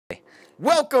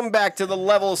Welcome back to the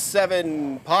Level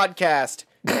 7 podcast.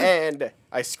 And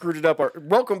I screwed it up.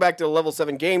 Welcome back to the Level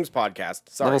 7 Games podcast.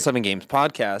 Sorry. Level 7 Games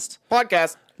podcast.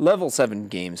 Podcast. Level 7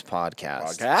 Games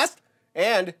podcast. Podcast.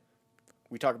 And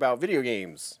we talk about video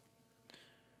games.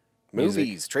 Music.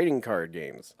 Movies. Trading card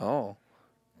games. Oh.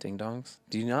 Ding dongs.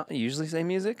 Do you not usually say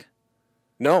music?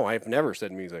 No, I've never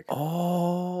said music.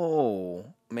 Oh,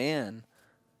 man.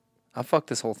 I fucked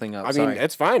this whole thing up. I mean,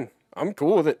 it's fine. I'm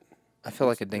cool with it. I feel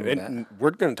like a ding with that. And we're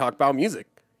going to talk about music.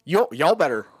 Y'all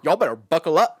better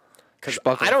buckle up. Because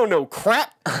I don't know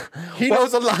crap. He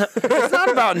knows a lot. It's not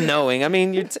about knowing. I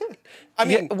mean,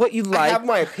 what you like. I have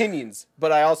my opinions,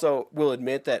 but I also will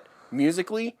admit that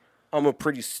musically, I'm a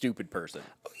pretty stupid person.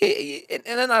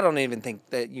 And I don't even think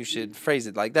that you should phrase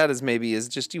it like that. As maybe as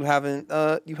just you haven't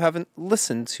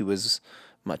listened to as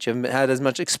much, you haven't had as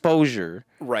much exposure,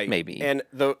 right? Maybe. And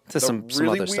the some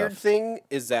really other weird stuff. thing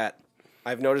is that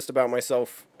I've noticed about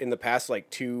myself in the past like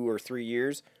 2 or 3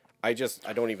 years. I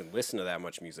don't even listen to that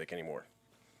much music anymore.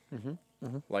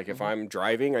 Like if I'm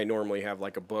driving, I normally have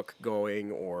like a book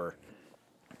going or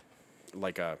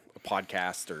like a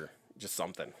podcast or just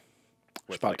something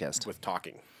with podcast with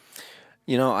talking.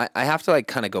 You know, I have to like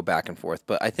kind of go back and forth,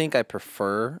 but I think I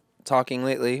prefer talking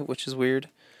lately, which is weird.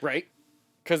 Right.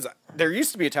 Because there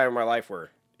used to be a time in my life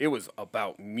where it was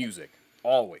about music,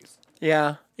 always.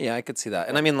 Yeah, I could see that.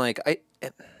 And I mean, like,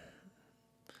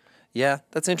 yeah,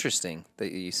 that's interesting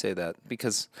that you say that,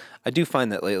 because I do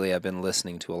find that lately I've been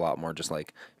listening to a lot more just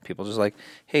like people just like,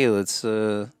 hey, let's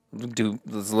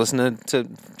listen to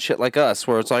shit like us,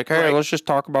 where it's like, hey, right. Let's just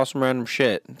talk about some random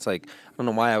shit. It's like, I don't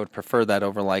know why I would prefer that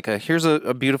over like, here's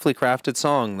a beautifully crafted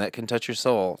song that can touch your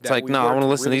soul. It's like, no, I want to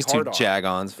listen really to these two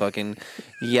jagons fucking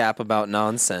yap about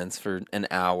nonsense for an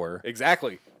hour.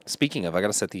 Exactly. Speaking of, I got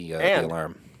to set the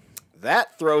alarm.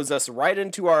 That throws us right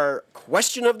into our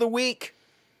question of the week.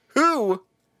 Who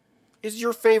is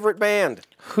your favorite band?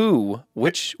 Who?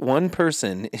 Which one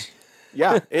person?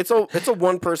 Yeah, it's a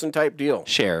one-person type deal.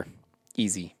 Share.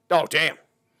 Easy. Oh, damn.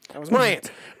 That was my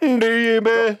answer. Do you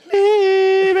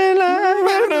believe in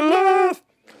love?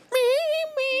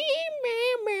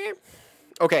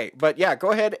 Okay, but yeah,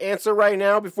 go ahead, answer right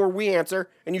now before we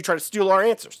answer, and you try to steal our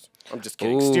answers. I'm just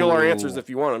kidding. Ooh. Steal our answers if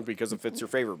you want them, because if it's your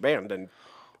favorite band, then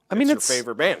it's your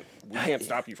favorite band. We can't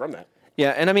stop you from that.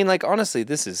 Yeah, and I mean, like, honestly,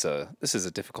 this is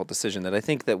a difficult decision that I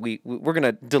think that we're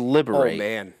gonna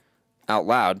deliberate out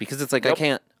loud, because it's like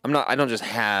I don't just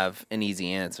have an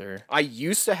easy answer. I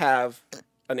used to have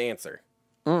an answer.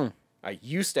 I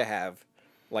used to have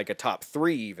like a top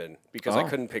 3 even, because I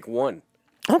couldn't pick one.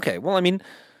 Okay, well, I mean,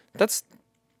 that's.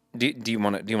 Do you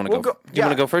want to go? Do you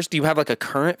want to go first? Do you have like a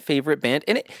current favorite band?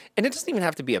 And it doesn't even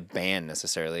have to be a band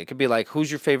necessarily. It could be like, who's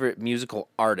your favorite musical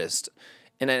artist?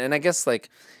 And I guess like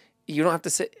you don't have to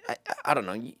say. I don't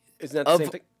know. Isn't that the same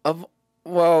thing?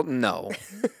 Well, no,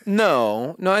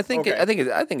 no. I think Okay.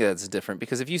 I think that's different,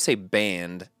 because if you say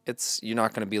band, you're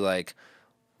not going to be like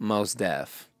Mos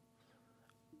Def.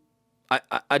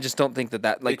 I just don't think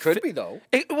that like it could be though.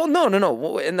 Well, no.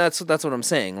 Well, and that's what I'm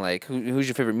saying. Like, who's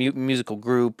your favorite musical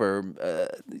group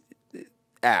or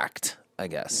act? I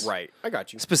guess. Right. I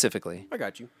got you. Specifically. I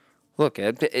got you. Look,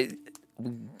 you're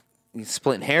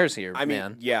splitting hairs here, I mean,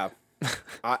 man. yeah.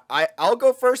 I'll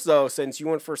go first though, since you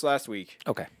went first last week.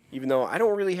 Okay. Even though I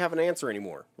don't really have an answer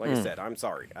anymore. Like I said, I'm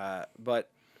sorry. But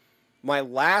my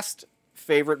last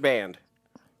favorite band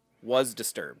was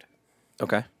Disturbed.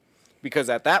 Okay.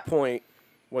 Because at that point,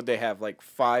 would they have like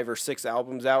 5 or 6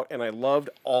 albums out, and I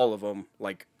loved all of them,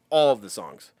 like all of the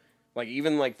songs, like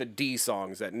even like the D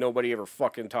songs that nobody ever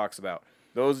fucking talks about.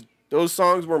 Those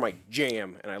songs were my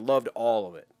jam, and I loved all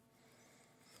of it.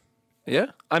 Yeah,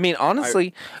 I mean,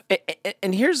 honestly,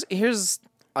 and here's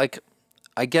like,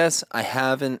 I guess I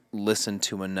haven't listened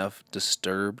to enough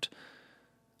Disturbed.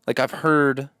 Like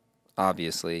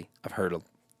obviously, I've heard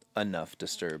enough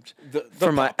Disturbed The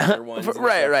popular ones,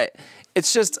 right.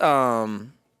 It's just I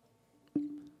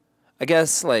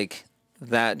guess like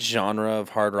that genre of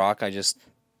hard rock, I just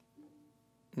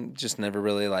never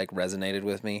really like resonated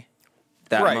with me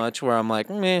that much, where I'm like,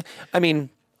 meh. I mean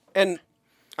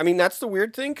that's the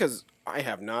weird thing, because I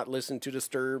have not listened to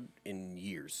Disturbed in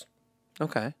years.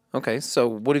 Okay, so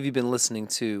what have you been listening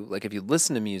to? Like, if you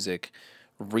listen to music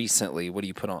recently, what do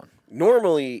you put on?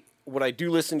 Normally, what I do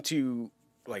listen to,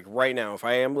 like right now, if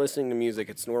I am listening to music,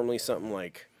 it's normally something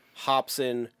like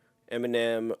Hobson,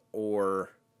 Eminem,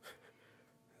 or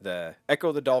the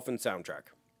Echo the Dolphin soundtrack.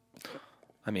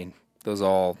 I mean, those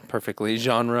all perfectly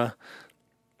genre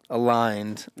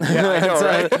aligned. Yeah, I know,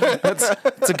 right?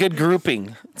 It's a good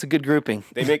grouping. It's a good grouping.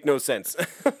 They make no sense.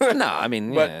 No, I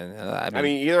mean, But, yeah, I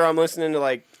mean, either I'm listening to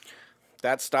like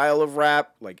that style of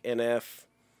rap, like NF,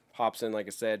 Hobson, like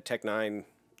I said, Tech Nine,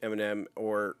 Eminem,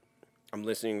 or I'm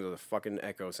listening to the fucking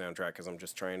Echo soundtrack because I'm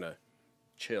just trying to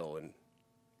chill and.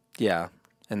 Yeah,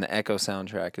 and the Echo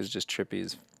soundtrack is just trippy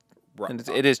as. And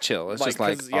it is chill. It's just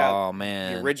like, oh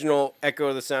man. The original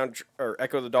Echo the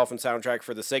Dolphin soundtrack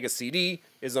for the Sega CD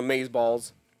is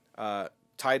amazeballs.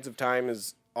 Tides of Time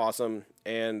is awesome,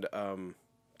 and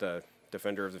the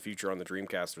Defender of the Future on the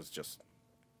Dreamcast was just.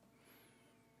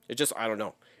 It just I don't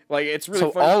know. Like it's really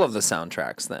so fun. All of the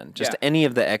soundtracks then, just any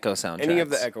of the Echo soundtracks. Any of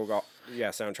the Echo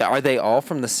soundtracks. Are they all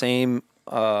from the same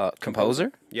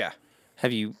composer? Yeah.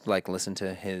 Have you like listened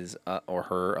to his or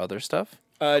her other stuff?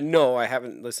 No, I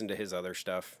haven't listened to his other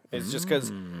stuff. It's just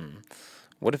because.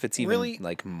 What if it's even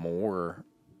like more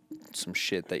some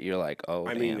shit that you're like, oh,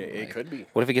 I mean, it could be.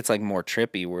 What if it gets like more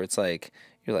trippy, where it's like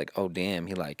you're like, oh damn,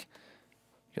 you're like,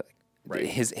 right.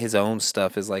 His own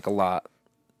stuff is like a lot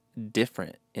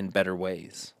different in better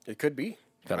ways. It could be.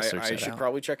 I should out.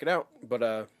 probably check it out,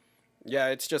 but yeah,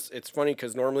 it's funny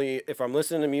because normally if I'm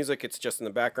listening to music, it's just in the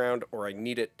background, or I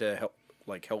need it to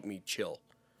help me chill.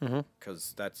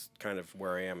 Because that's kind of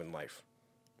where I am in life.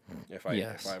 If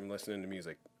I'm listening to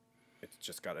music, it's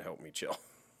just got to help me chill.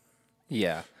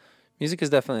 Yeah, music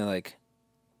is definitely like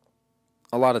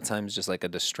a lot of times just like a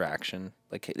distraction.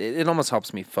 Like it almost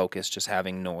helps me focus just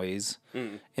having noise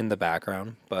in the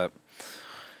background. But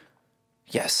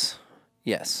yes,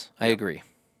 I agree.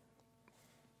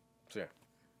 So yeah,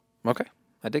 okay,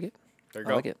 I dig it. There you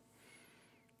go. I like it.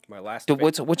 My last.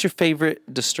 What's your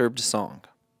favorite Disturbed song?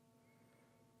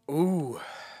 Ooh,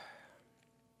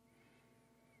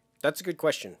 that's a good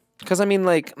question. Because I mean,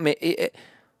 like,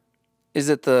 is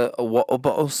it the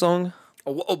Wa'o song?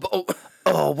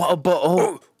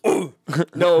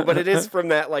 No, but it is from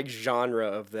that like genre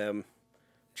of them. I'm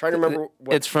trying to remember.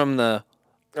 It's from the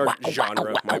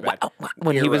genre. My bad.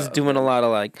 When he was doing a lot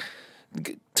of like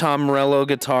Tom Morello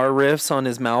guitar riffs on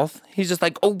his mouth, he's just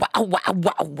like, oh wow, wow,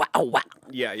 wow, wow, wow.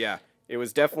 Yeah. It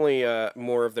was definitely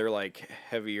more of their like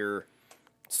heavier.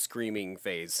 Screaming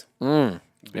phase. They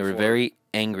were very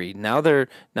angry. Now they're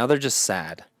just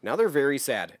sad. Now they're very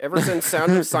sad. Ever since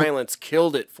Sound of Silence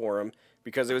killed it for him,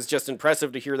 because it was just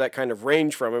impressive to hear that kind of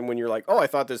range from him when you're like, oh, I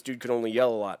thought this dude could only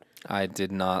yell a lot. I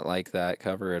did not like that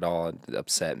cover at all. It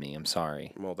upset me. I'm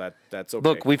sorry. Well, that's okay.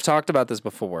 Look, we've talked about this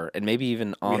before, and maybe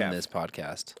even on this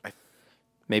podcast.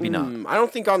 Maybe not. I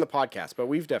don't think on the podcast, but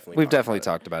we've definitely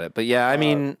talked about it. But yeah, I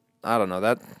mean, I don't know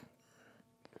that.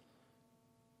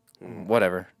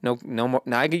 Whatever. No more.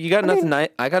 Now you got nothing.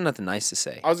 I got nothing nice to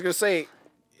say. I was gonna say,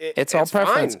 it's all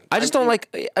preference. Fine. I just don't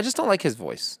like his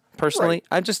voice personally.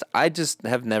 Right. I just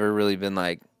have never really been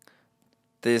like,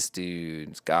 this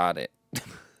dude's got it.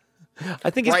 I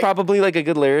think he's probably like a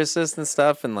good lyricist and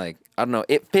stuff, and like I don't know,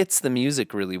 it fits the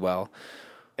music really well.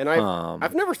 And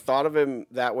I've never thought of him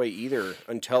that way either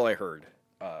until I heard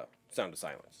Sound of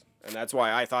Silence, and that's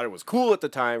why I thought it was cool at the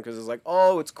time because it's like,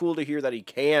 oh, it's cool to hear that he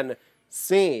can.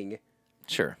 Sing,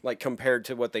 sure. Like compared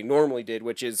to what they normally did,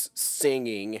 which is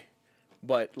singing,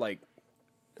 but like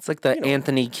it's like the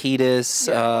Anthony Kiedis,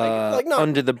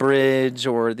 Under the Bridge,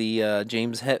 or the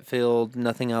James Hetfield,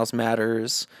 Nothing Else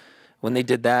Matters. When they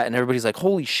did that, and everybody's like,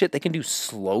 "Holy shit, they can do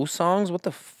slow songs! What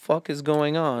the fuck is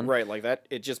going on?" Right, like that.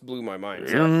 It just blew my mind.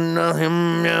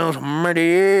 Nothing else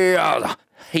matters.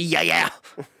 Yeah.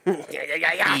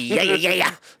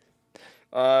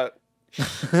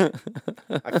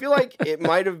 I feel like it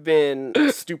might have been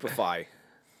Stupefy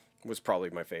was probably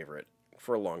my favorite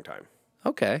for a long time.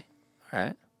 Okay. All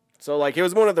right. So like it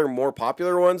was one of their more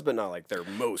popular ones, but not like their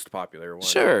most popular one.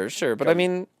 Sure. But I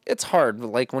mean, it's hard.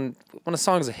 Like when a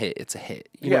song's a hit, it's a hit.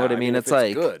 You know what I mean? It's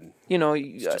like good.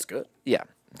 It's just good. Yeah,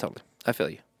 totally. I feel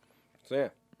you. So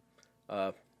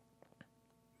yeah.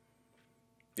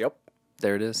 Yep.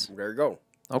 There it is. There you go.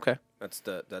 Okay. That's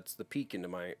the peak into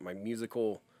my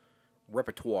musical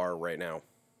repertoire right now.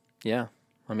 Yeah.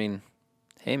 I mean,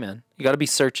 hey man, you got to be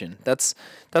searching. That's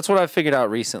what I've figured out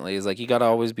recently is like you got to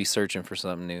always be searching for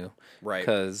something new. Right.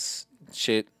 Cuz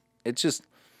shit,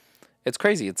 it's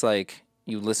crazy. It's like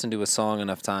you listen to a song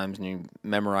enough times and you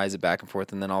memorize it back and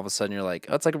forth and then all of a sudden you're like,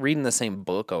 oh, it's like reading the same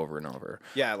book over and over.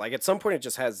 Yeah, like at some point it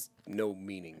just has no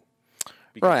meaning.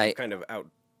 Because you've kind of out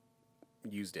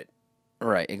used it.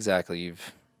 Right, exactly.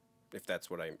 If that's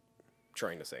what I'm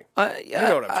trying to say. You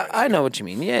know what I'm trying to say. I know what you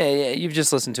mean. Yeah. You've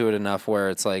just listened to it enough where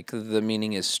it's like the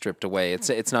meaning is stripped away.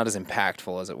 It's not as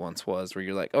impactful as it once was, where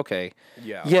you're like, okay,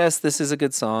 yes, this is a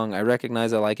good song. I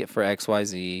recognize I like it for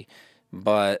XYZ,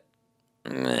 but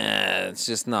it's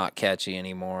just not catchy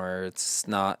anymore. It's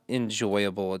not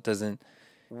enjoyable. It doesn't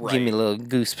give me little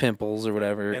goose pimples or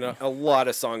whatever. And a lot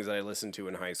of songs that I listened to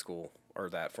in high school are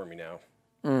that for me now.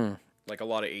 Like a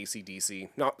lot of AC/DC.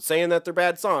 Not saying that they're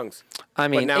bad songs. I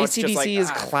mean, now AC/DC like,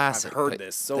 is classic. I've heard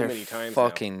this so many times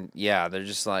fucking, now. Yeah, they're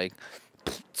just like...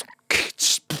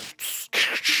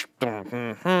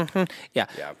 Yeah.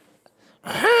 Yeah.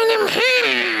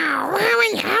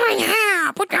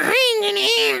 Put your hand in the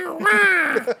air.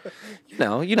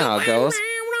 You know how it goes.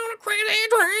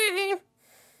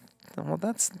 Well,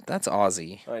 that's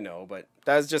Aussie. I know, but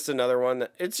that's just another one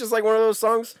that it's just like one of those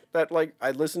songs that like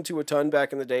I listened to a ton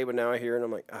back in the day, but now I hear it and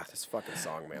I'm like, this fucking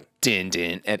song, man. Din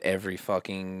din at every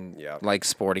fucking Yeah. like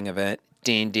sporting event.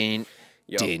 Din din.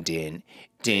 Yep. Din din.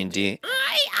 Din din.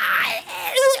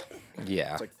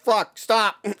 Yeah. It's like, fuck,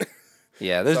 stop.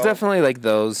 Yeah, there's definitely like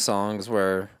those songs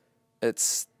where they're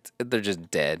just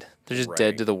dead. They're just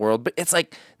dead to the world. But it's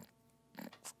like,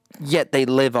 yet they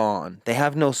live on. They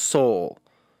have no soul.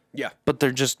 Yeah. But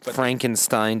they're just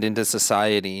Frankensteined into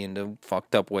society into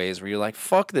fucked up ways where you're like,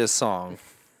 fuck this song.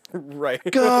 Right.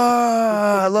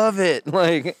 God, I love it.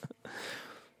 Like,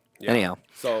 yeah. Anyhow.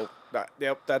 So,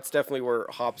 that's definitely where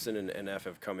Hobson and NF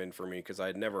have come in for me because I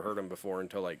had never heard them before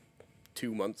until like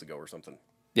 2 months ago or something.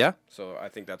 Yeah. So I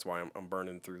think that's why I'm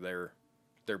burning through their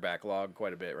backlog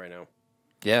quite a bit right now.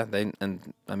 Yeah,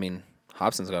 I mean,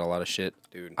 Hobson's got a lot of shit.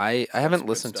 Dude. I haven't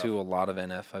listened to a lot of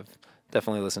NF. I've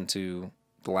definitely listened to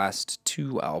the last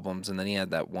 2 albums, and then he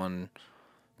had that one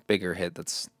bigger hit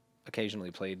that's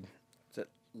occasionally played. Is it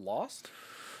Lost?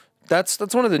 That's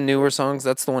one of the newer songs.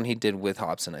 That's the one he did with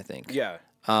Hobson, I think. Yeah.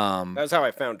 That's how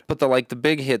I found. But the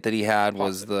big hit that he had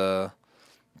was the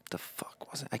fuck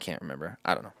was it? I can't remember.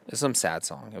 I don't know. It's some sad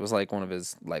song. It was like one of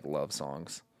his like love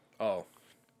songs. Oh.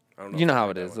 I don't know. You know how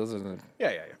it is. Those are the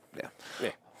Yeah.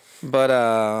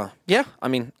 But yeah, I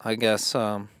mean, I guess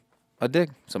I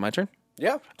dig. So my turn?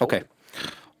 Yeah. Totally. Okay.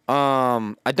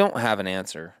 I don't have an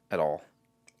answer at all.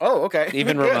 Oh, okay.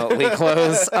 Even remotely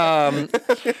close. I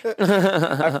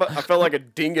felt like a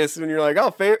dingus when you're like,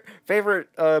 oh,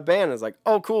 favorite band. Is like,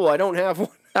 oh, cool, I don't have one.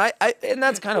 And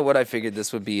that's kind of what I figured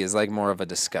this would be, is like more of a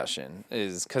discussion,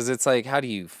 is because it's like, how do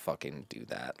you fucking do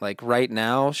that? Like right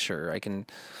now, sure, I can't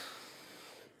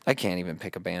even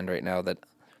pick a band right now that,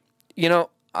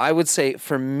 I would say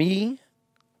for me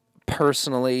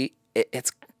personally,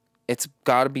 it's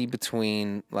got to be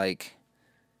between like,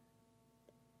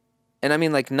 and I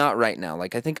mean like not right now.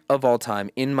 Like I think of all time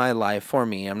in my life, for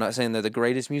me, I'm not saying they're the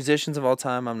greatest musicians of all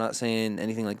time. I'm not saying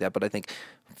anything like that, but I think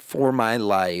for my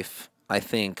life, I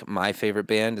think my favorite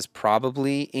band is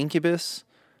probably Incubus.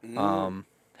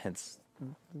 Hence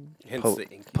the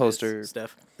Incubus poster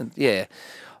stuff. Yeah,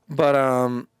 but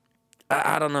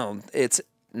I don't know. It's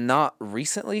not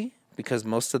recently because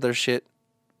most of their shit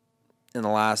in the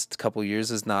last couple years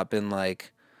has not been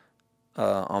like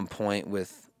on point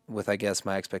with I guess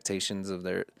my expectations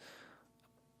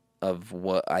of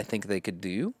what I think they could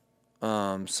do.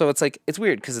 So it's like, it's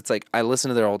weird because it's like I listen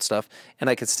to their old stuff and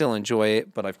I could still enjoy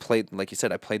it, but I've played, like you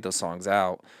said, I played those songs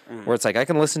out where it's like I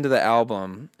can listen to the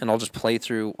album and I'll just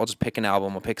pick an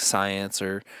album, I'll pick Science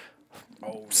or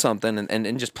something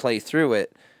and just play through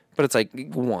it. But it's like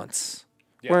once.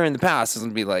 Yeah. Where in the past it's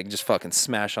gonna be like just fucking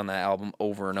smash on that album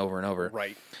over and over and over.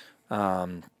 Right.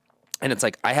 And it's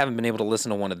like I haven't been able to listen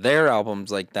to one of their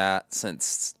albums like that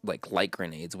since like Light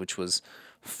Grenades, which was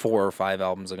 4 or 5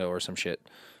 albums ago or some shit.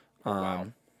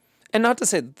 Wow. And not to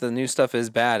say that the new stuff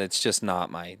is bad, it's just not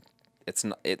my. It's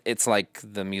not. It's like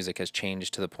the music has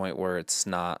changed to the point where it's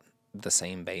not the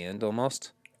same band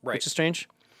almost, right? Which is strange.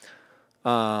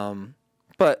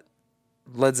 But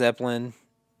Led Zeppelin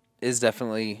is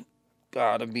definitely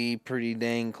gotta be pretty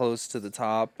dang close to the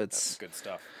top. That's good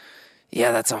stuff.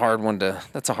 Yeah, that's a hard one to.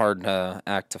 That's a hard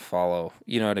act to follow.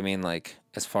 You know what I mean? Like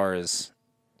as far as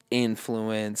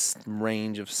influence,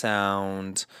 range of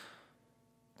sound,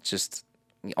 just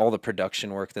all the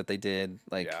production work that they did.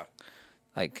 Like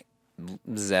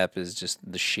Zepp is just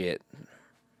the shit.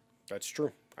 That's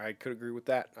true. I could agree with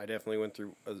that. I definitely went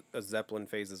through a Zeppelin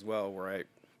phase as well, where I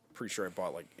pretty sure I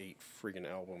bought like 8 freaking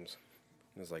albums.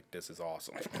 I was like, this is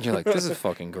awesome. You're like, this is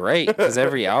fucking great, because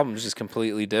every album is just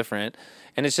completely different,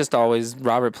 and it's just always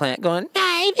Robert Plant going,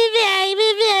 baby,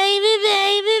 baby, baby,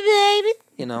 baby, baby,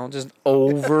 just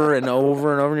over and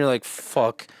over and over, and you're like,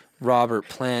 fuck, Robert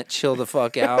Plant, chill the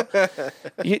fuck out.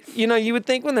 You would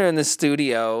think when they're in the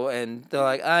studio and they're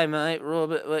like, "Hey, mate,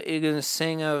 Robert, what are you gonna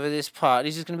sing over this part?"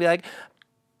 He's just gonna be like,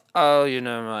 "Oh,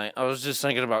 mate, I was just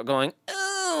thinking about going,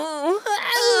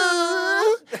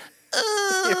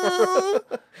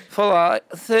 for like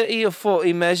 30 or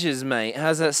 40 measures, mate.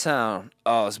 How's that sound?"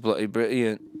 Oh, it's bloody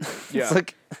brilliant. Yeah. It's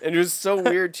like, and it was so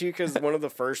weird too, because one of the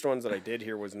first ones that I did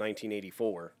here was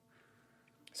 1984.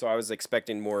 So I was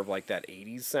expecting more of like that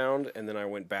 80s sound, and then I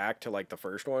went back to like the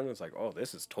first one. It's like, oh,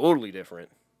 this is totally different.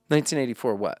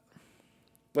 1984 what?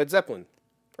 Led Zeppelin.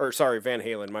 Or sorry, Van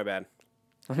Halen, my bad.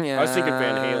 Yeah. I was thinking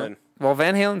Van Halen. Well,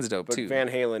 Van Halen's dope But too. Van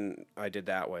Halen I did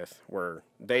that with, where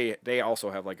they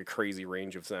also have like a crazy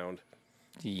range of sound.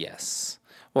 Yes.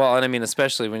 Well, and I mean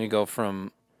especially when you go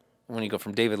from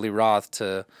David Lee Roth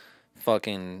to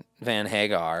fucking Van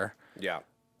Hagar. Yeah.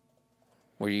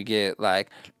 Where you get like,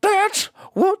 that's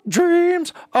what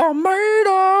dreams are made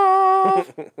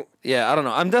of. Yeah, I don't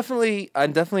know. I'm definitely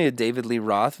a David Lee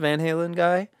Roth Van Halen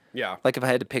guy. Yeah. Like if I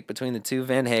had to pick between the two,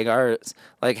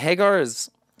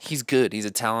 he's good. He's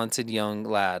a talented young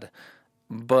lad,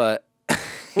 but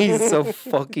he's so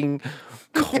fucking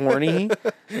corny.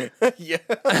 Yeah.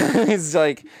 He's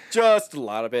like just a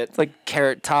lot of it. It's like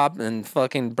Carrot Top and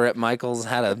fucking Bret Michaels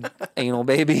had a anal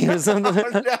baby or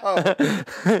something. Oh,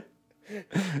 no.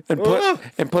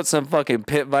 and put some fucking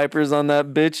pit vipers on that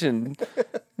bitch and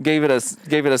gave it a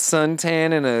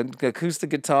suntan and an acoustic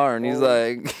guitar, and he's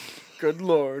like, good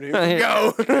Lord, here we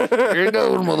go. Here it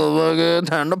goes, motherfucker,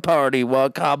 time to party,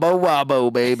 Cabo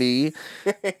Wabo, baby.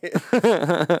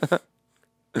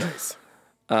 Nice.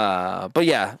 But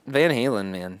yeah, Van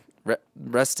Halen, man,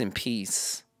 rest in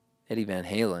peace, Eddie Van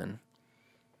Halen.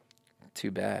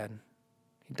 Too bad,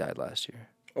 he died last year.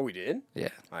 Oh, we did? Yeah,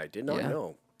 I did not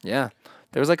know. Yeah.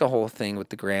 There was like a whole thing with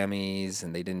the Grammys,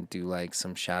 and they didn't do like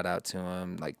some shout out to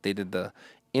him. Like they did the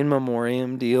in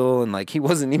memoriam deal, and like he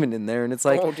wasn't even in there. And it's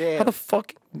like, oh, damn.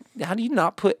 How do you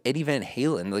not put Eddie Van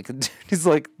Halen? Like he's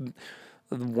like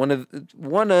one of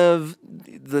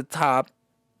the top.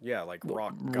 Yeah, like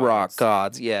rock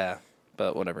gods. Yeah,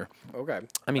 but whatever. Okay.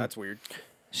 I mean, that's weird.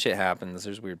 Shit happens.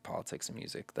 There's weird politics in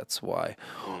music. That's why.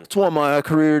 That's why my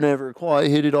career never quite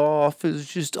hit it off. It's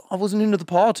just I wasn't into the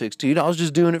politics, dude. I was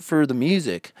just doing it for the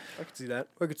music. I could see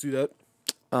that.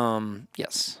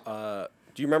 Yes. Do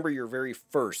you remember your very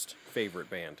first favorite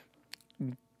band?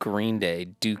 Green Day,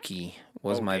 Dookie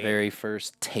was my very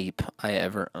first tape I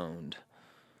ever owned.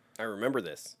 I remember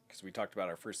this because we talked about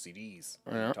our first CDs.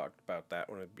 Yeah. We talked about that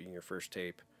one being your first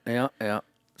tape. Yeah, yeah.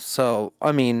 So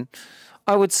I mean,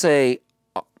 I would say.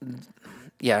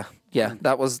 Yeah.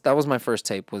 That was my first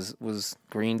tape was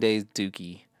Green Day's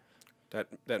Dookie.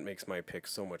 That makes my pick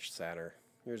so much sadder.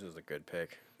 Yours is a good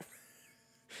pick.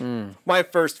 My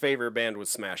first favorite band was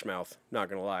Smash Mouth. Not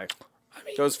gonna lie,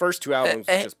 those first two albums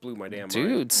just blew my damn mind.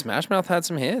 Dude, Smash Mouth had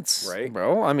some hits, right,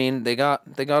 bro? I mean, they got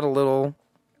a little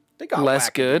less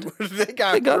wacky. good. they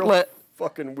got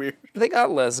fucking weird. They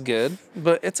got less good,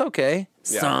 but it's okay.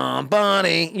 Yeah.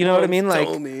 Somebody, you know what I mean? Like,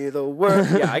 tell me the word.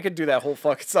 Yeah, I could do that whole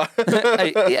fucking song.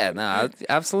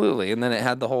 Absolutely. And then it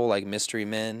had the whole like Mystery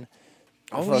Men,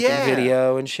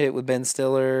 video and shit with Ben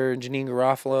Stiller and Janine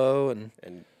Garofalo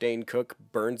and Dane Cook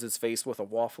burns his face with a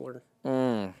waffler.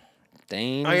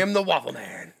 Dane, I am the waffle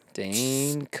man.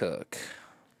 Dane Cook.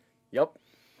 Yep.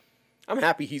 I'm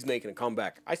happy he's making a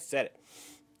comeback. I said it.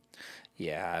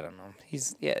 Yeah, I don't know.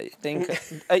 Dane Cook.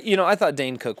 I thought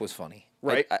Dane Cook was funny.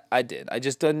 Right. I did. I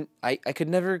just didn't. I could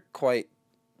never quite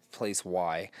place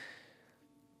why.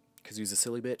 Because he was a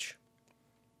silly bitch.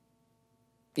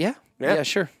 Yeah. Yeah,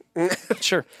 sure.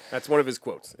 Sure. That's one of his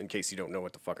quotes, in case you don't know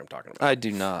what the fuck I'm talking about. I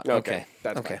do not. Okay.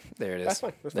 That's okay. Fine. There it is. That's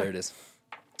fine. There it is.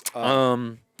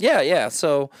 Yeah.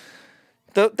 So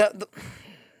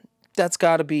that's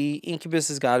got to be, Incubus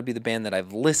has got to be the band that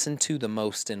I've listened to the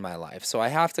most in my life. So I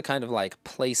have to kind of like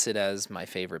place it as my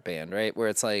favorite band, right? Where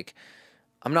it's like,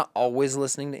 I'm not always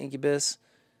listening to Incubus,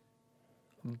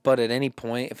 but at any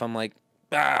point, if I'm like,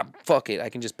 fuck it, I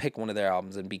can just pick one of their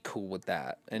albums and be cool with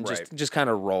that and just kind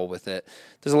of roll with it.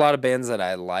 There's a lot of bands that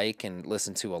I like and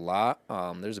listen to a lot.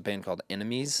 There's a band called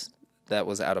Enemies that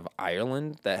was out of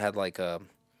Ireland that had like they're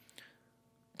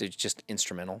just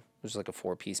instrumental. It was like a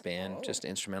 4-piece band, just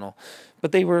instrumental.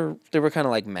 But they were kind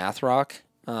of like math rock,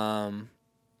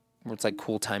 where it's like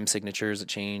cool time signatures that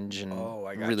change and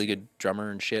really good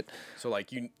drummer and shit. So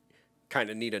like you kind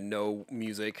of need to know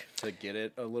music to get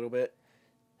it a little bit.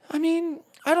 I mean,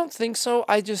 I don't think so.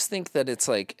 I just think that it's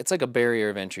like a barrier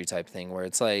of entry type thing where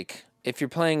it's like if you're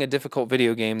playing a difficult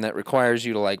video game that requires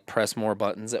you to like press more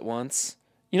buttons at once.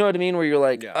 You know what I mean? Where you're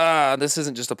like, this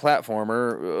isn't just a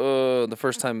platformer. The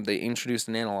first time they introduced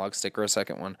an analog stick or a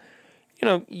second one,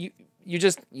 you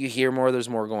hear more. There's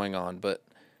more going on, but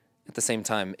at the same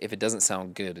time, if it doesn't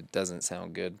sound good, it doesn't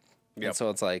sound good. Yep. And so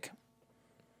it's like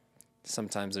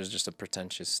sometimes there's just a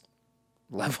pretentious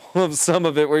level of some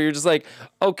of it where you're just like,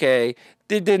 okay,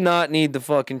 they did not need the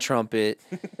fucking trumpet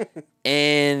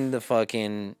and the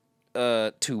fucking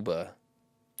tuba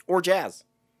or jazz.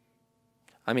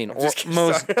 I mean, most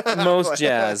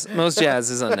jazz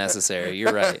is unnecessary.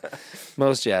 You're right.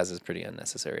 Most jazz is pretty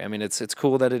unnecessary. I mean, it's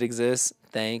cool that it exists.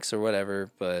 Thanks or whatever,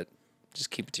 but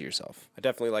just keep it to yourself. I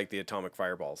definitely like the atomic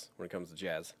fireballs when it comes to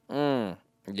jazz.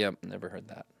 Yep, never heard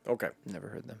that. Okay. Never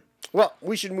heard them. Well,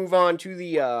 we should move on to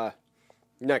the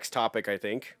next topic, I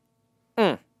think.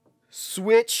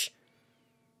 Switch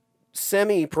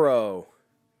Semi-Pro.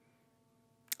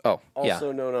 Oh,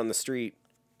 also known on the street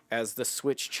as the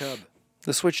Switch Chub.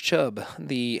 The Switch Chub,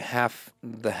 the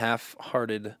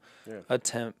half-hearted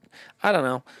attempt. I don't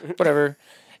know. Whatever.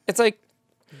 It's like,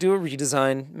 do a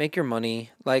redesign, make your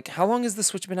money. Like, how long has the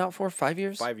Switch been out for? 5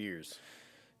 years? 5 years.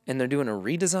 And they're doing a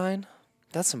redesign?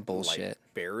 That's some bullshit.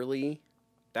 Like, barely.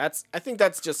 I think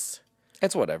that's just...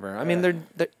 It's whatever. I mean,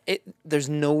 there's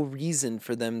no reason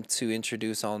for them to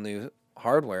introduce all new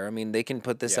hardware. I mean, they can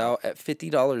put this out at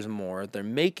 $50 more. They're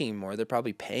making more. They're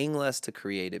probably paying less to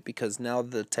create it because now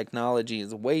the technology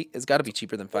it's got to be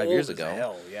cheaper than 5 years ago.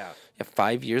 Hell, yeah.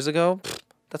 5 years ago?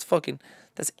 That's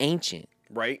ancient.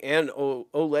 Right? And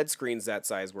OLED screens that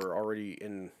size were already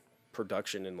in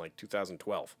production in like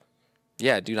 2012.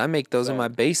 Yeah, dude, I make those in my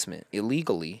basement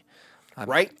illegally.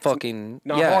 Right? Fucking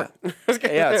not hard.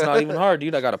 Yeah, it's not even hard,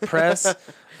 dude. I got a press.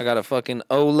 I got a fucking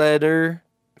OLEDer.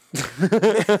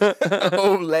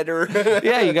 OLEDer.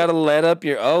 Yeah, you got to LED up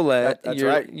your OLED. That's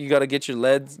right. You got to get your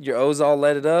LEDs, your O's all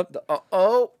LEDed up. I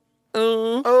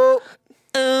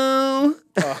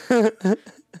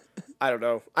don't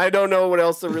know. I don't know what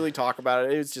else to really talk about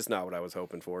it. It's just not what I was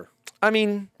hoping for. I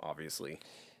mean, obviously,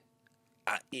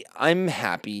 I'm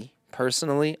happy.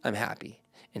 Personally, I'm happy.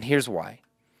 And here's why.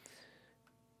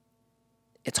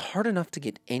 It's hard enough to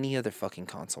get any other fucking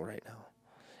console right now.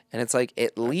 And it's like,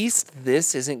 at least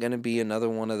this isn't going to be another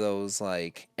one of those,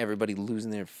 like, everybody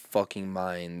losing their fucking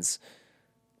minds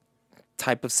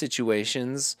type of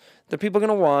situations. The people are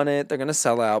going to want it. They're going to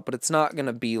sell out. But it's not going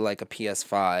to be like a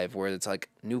PS5 where it's like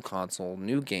new console,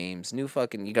 new games, new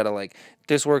fucking... You got to, like,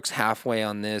 this works halfway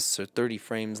on this or 30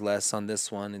 frames less on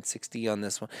this one and 60 on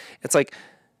this one. It's like...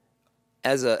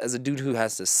 As a dude who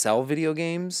has to sell video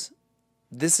games,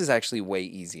 this is actually way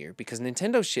easier because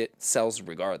Nintendo shit sells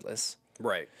regardless.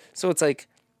 Right. So it's like,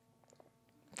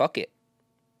 fuck it.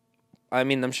 I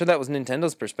mean, I'm sure that was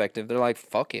Nintendo's perspective. They're like,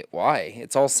 fuck it. Why?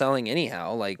 It's all selling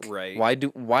anyhow. Like, right.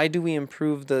 Why do we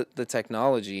improve the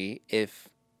technology if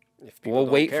we'll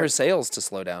wait for sales to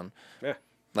slow down? Yeah.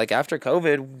 Like, after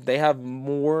COVID, they have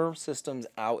more systems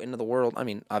out into the world. I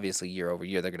mean, obviously, year over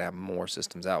year, they're going to have more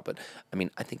systems out. But, I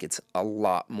mean, I think it's a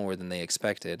lot more than they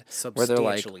expected.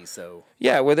 Substantially so.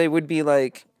 Yeah, where they would be,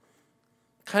 like,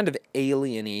 kind of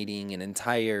alienating an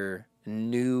entire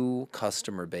new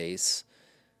customer base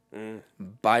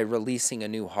by releasing a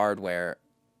new hardware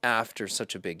after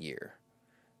such a big year.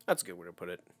 That's a good way to put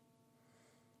it.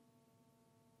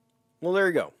 Well, there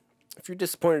you go. If you're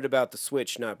disappointed about the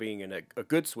Switch not being a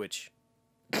good Switch,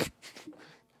 just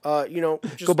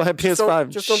go buy a PS5.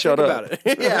 Just don't Shut think up. about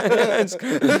it.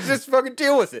 Yeah, just fucking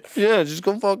deal with it. Yeah, just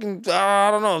go fucking. I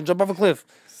don't know, jump off a cliff.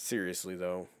 Seriously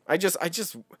though,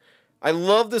 I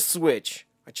love the Switch.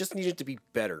 I just need it to be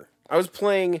better. I was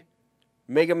playing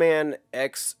Mega Man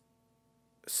X7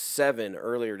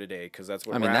 earlier today because that's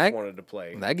what Raph wanted to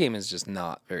play. That game is just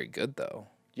not very good though.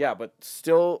 Yeah, but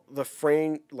still, the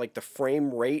frame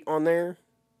rate on there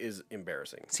is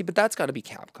embarrassing. See, but that's got to be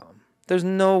Capcom. There's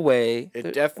no way.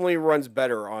 It definitely runs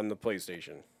better on the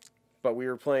PlayStation. But we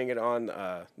were playing it on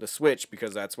the Switch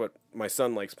because that's what my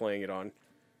son likes playing it on.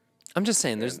 I'm just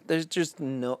saying,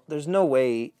 there's no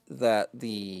way that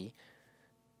the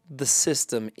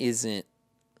system isn't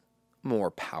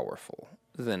more powerful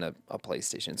than a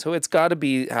PlayStation. So it's got to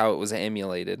be how it was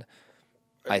emulated,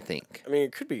 I think. I mean,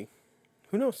 it could be.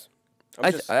 Who knows?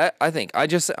 I think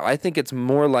it's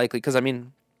more likely because I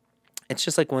mean, it's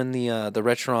just like when the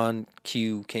Retron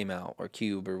Q came out or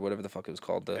Cube or whatever the fuck it was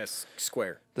called, the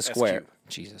Square. The Square. S-Cube.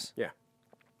 Jesus. Yeah.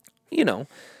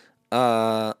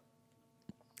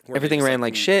 Everything ran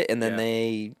like shit, and then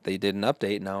they did an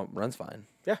update, and now it runs fine.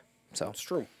 Yeah. So it's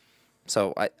true.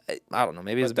 So I don't know.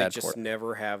 Maybe it's a bad port. They just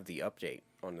never have the update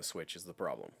on the Switch is the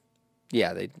problem.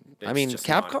 Yeah,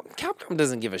 Capcom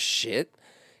doesn't give a shit.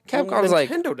 Capcom's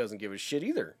Nintendo doesn't give a shit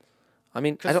either. I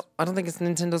mean, I don't think it's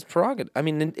Nintendo's prerogative. I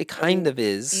mean, it kind of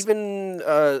is. Even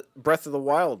Breath of the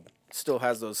Wild still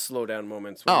has those slowdown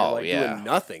moments where you're doing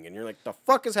nothing, and you're like, the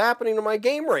fuck is happening to my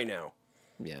game right now?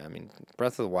 Yeah, I mean,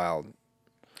 Breath of the Wild.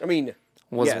 I mean,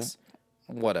 yes,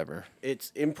 whatever.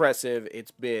 It's impressive. It's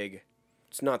big.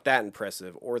 It's not that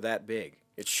impressive or that big.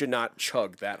 It should not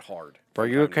chug that hard. But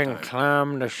you can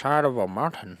climb the side of a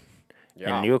mountain.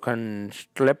 Yeah. And you can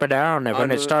slip it down when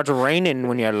it starts raining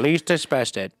when you least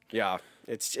expect it. Yeah.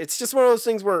 It's just one of those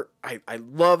things where I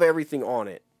love everything on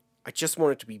it. I just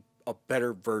want it to be a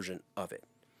better version of it.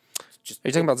 Are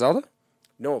you talking about Zelda?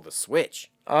 No, the Switch.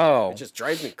 Oh. It just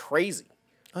drives me crazy.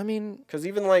 I mean... Because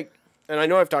even like... And I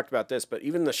know I've talked about this, but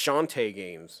even the Shantae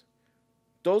games,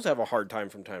 those have a hard time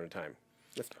from time to time.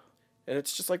 And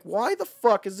it's just like, why the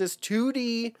fuck is this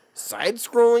 2D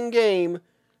side-scrolling game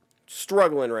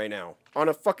struggling right now on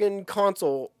a fucking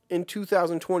console in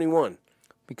 2021?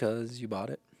 Because you bought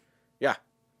it. Yeah,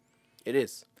 it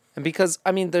is. And because,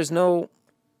 I mean, there's no...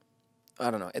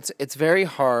 I don't know. It's very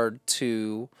hard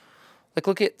to... Like,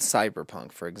 look at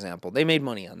Cyberpunk, for example. They made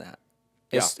money on that.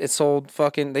 It sold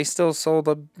fucking... They still sold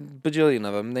a bajillion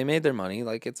of them. They made their money.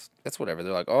 Like, it's whatever.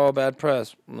 They're like, oh, bad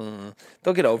press.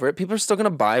 They'll get over it. People are still going to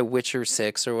buy Witcher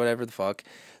 6 or whatever the fuck.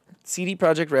 CD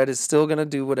Projekt Red is still going to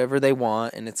do whatever they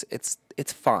want, and it's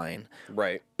fine.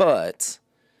 Right. But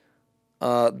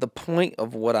the point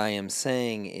of what I am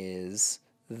saying is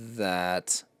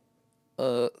that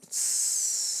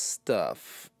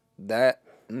stuff... That...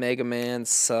 Mega Man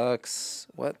sucks.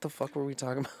 What the fuck were we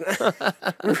talking about?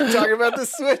 We're talking about the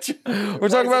Switch. We're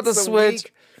talking about the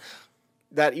Switch.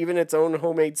 That even its own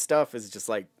homemade stuff is just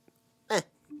like,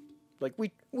 like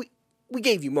we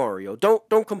gave you Mario.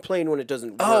 Don't complain when it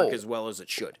doesn't work as well as it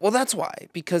should. Well, that's why,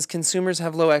 because consumers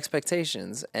have low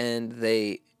expectations and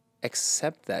they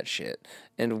accept that shit,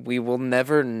 and we will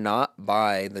never not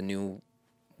buy the new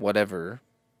whatever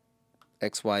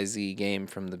XYZ game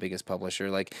from the biggest publisher.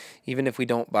 Like, even if we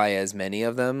don't buy as many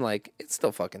of them, like, it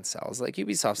still fucking sells. Like,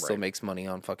 Ubisoft still makes money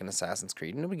on fucking Assassin's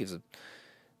Creed. Nobody gives a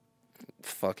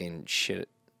fucking shit.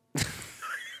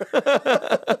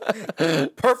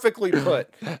 Perfectly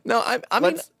put. No, I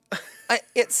mean,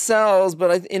 it sells,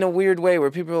 but in a weird way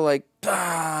where people are like,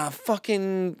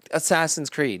 fucking Assassin's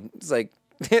Creed. It's like,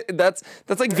 that's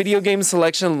like video game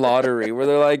selection lottery where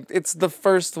they're like, it's the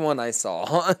first one I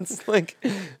saw. It's like...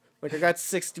 Like, I got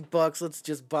 $60, let's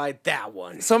just buy that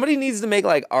one. Somebody needs to make,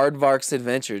 like, Aardvark's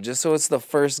Adventure, just so it's the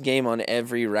first game on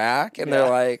every rack, and they're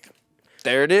like,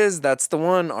 there it is, that's the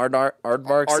one,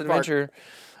 Aardvark's Adventure.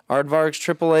 Aardvark's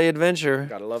AAA Adventure.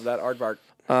 Gotta love that Aardvark.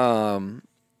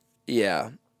 Yeah.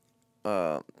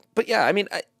 But, yeah, I mean,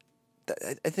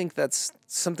 I think that's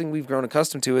something we've grown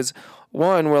accustomed to is,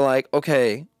 one, we're like,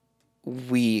 okay,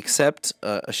 we accept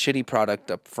a shitty product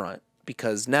up front.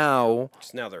 Because now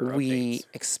we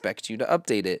expect you to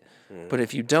update it. But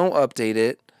if you don't update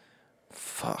it,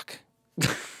 fuck.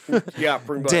 Yeah,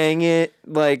 pretty much. Dang it.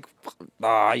 Like,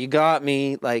 you got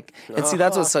me. Like, and see,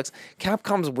 that's what sucks.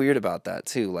 Capcom's weird about that,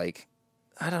 too. Like,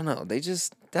 I don't know.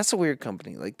 That's a weird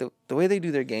company. Like, the way they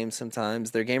do their games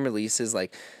sometimes, their game releases,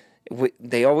 like,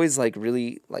 they always, like,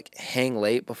 really, like, hang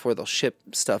late before they'll ship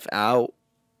stuff out.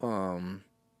 I don't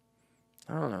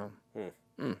know.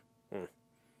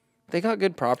 They got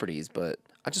good properties, but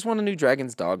I just want a new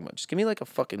Dragon's Dogma. Just give me like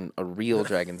a real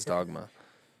Dragon's Dogma.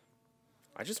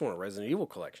 I just want a Resident Evil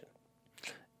collection.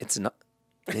 It's not.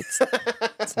 It's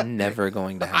never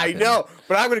going to happen. I know,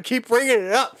 but I'm going to keep bringing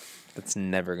it up. That's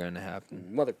never going to happen.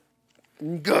 Mother.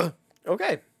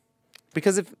 Okay.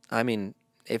 Because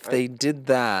if they did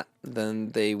that,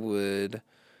 then they would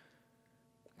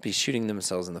be shooting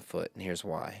themselves in the foot, and here's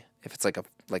why. If it's like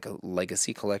a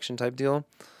legacy collection type deal.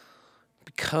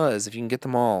 Because if you can get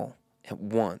them all at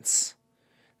once,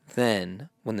 then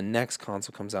when the next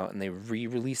console comes out and they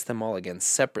re-release them all again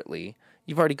separately,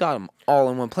 you've already got them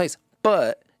all in one place.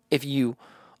 But if you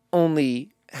only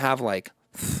have like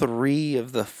 3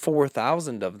 of the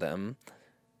 4,000 of them,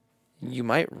 you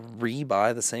might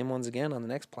re-buy the same ones again on the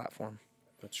next platform.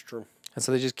 That's true. And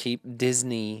so they just keep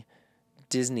Disneying.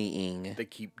 They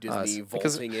keep Disney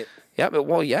vaulting it. Yeah, but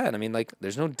well, yeah. And I mean, like,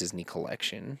 there's no Disney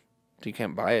collection. You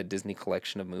can't buy a Disney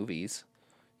collection of movies.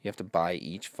 You have to buy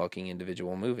each fucking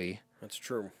individual movie. That's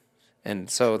true. And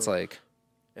so it's like...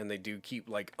 And they do keep,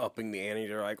 like, upping the ante.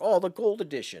 They're like, oh, the gold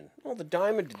edition. Oh, the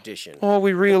diamond edition. Oh,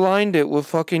 we realigned it with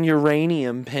fucking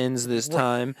uranium pins this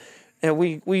time. And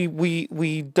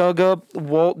we dug up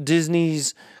Walt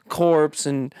Disney's corpse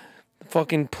and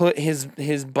fucking put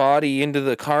his body into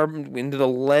the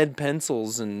lead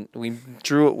pencils, and we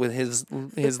drew it with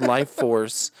his life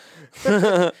force.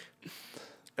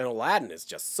 And Aladdin is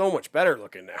just so much better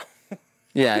looking now.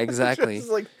 Yeah, exactly. It's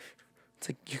like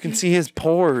you can see his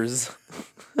pores.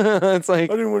 It's like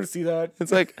I didn't want to see that.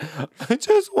 It's like I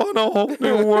just want a whole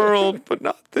new world, but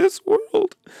not this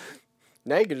world.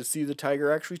 Now you get to see the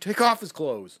tiger actually take off his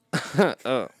clothes.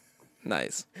 Oh,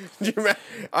 nice.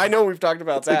 I know we've talked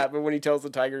about that, but when he tells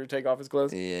the tiger to take off his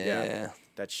clothes, yeah,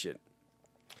 that shit.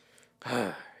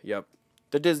 Yep,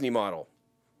 the Disney model.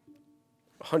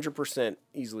 100%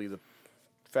 easily the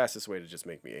fastest way to just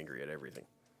make me angry at everything.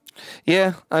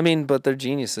 Yeah, I mean, but they're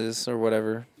geniuses or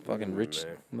whatever. Fucking rich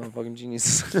motherfucking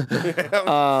geniuses.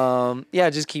 Yeah,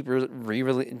 just keep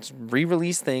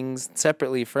re-release things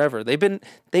separately forever. They've been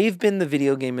the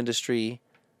video game industry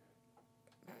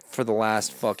for the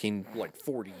last fucking like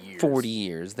 40 years. 40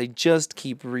 years. They just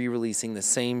keep re-releasing the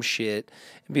same shit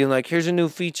and being like, here's a new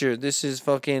feature. This is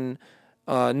fucking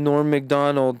Norm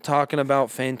Macdonald talking about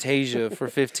Fantasia for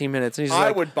 15 minutes. And he's I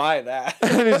like, would buy that.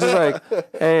 and he's just like,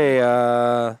 hey,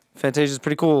 Fantasia's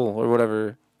pretty cool or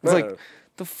whatever. It's like,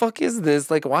 the fuck is this?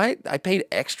 Like, why? I paid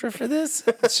extra for this?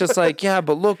 It's just like, yeah,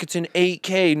 but look, it's in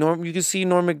 8K. You can see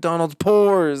Norm Macdonald's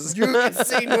pores. You can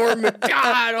see Norm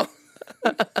Macdonald.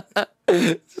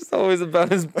 It's just always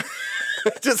about his...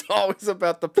 Just always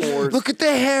about the pores. Look at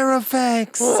the hair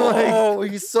effects. Oh,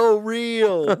 he's so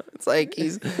real. It's like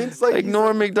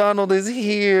Norm Macdonald is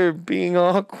here being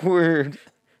awkward.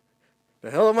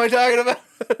 The hell am I talking about?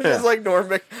 Just like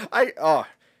Norm oh,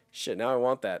 shit, now I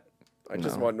want that. I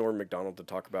just want Norm Macdonald to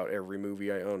talk about every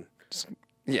movie I own.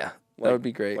 Yeah, that would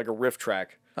be great. Like a riff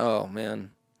track. Oh,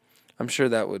 man. I'm sure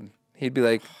that would... He'd be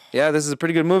like, yeah, this is a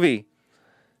pretty good movie.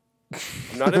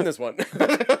 I'm not in this one.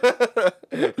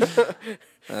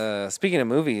 Speaking of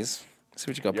movies, see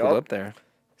what you got pulled up there.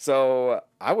 So,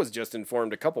 I was just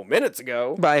informed a couple minutes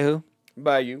ago. By who?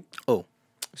 By you. Oh,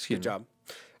 excuse me. Good job.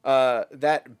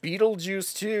 That Beetle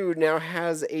Juice 2 now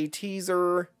has a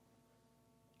teaser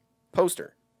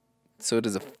poster. So it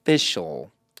is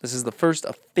official. This is the first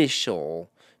official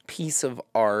piece of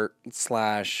art /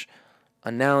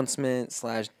 announcement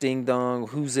 / ding dong,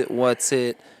 who's it, what's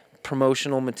it,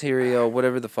 promotional material,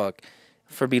 whatever the fuck,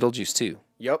 for Beetlejuice 2.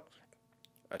 Yep.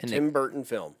 Tim Burton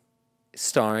film.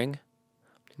 Starring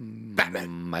Batman.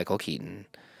 Michael Keaton.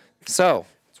 So.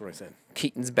 That's what I said.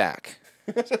 Keaton's back.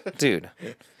 Dude.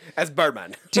 As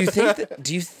Birdman. Do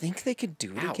you think they could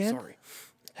do it again? Sorry.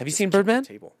 Have you seen Birdman?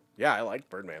 Yeah, I like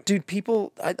Birdman. Dude,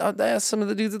 people, I asked some of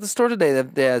the dudes at the store today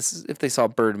if they saw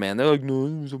Birdman. They're like, no, I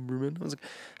never saw Birdman. I was like,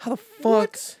 how the fuck?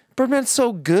 What? Birdman's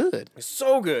so good. It's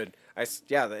so good.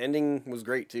 The ending was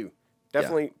great too.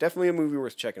 Definitely a movie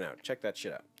worth checking out. Check that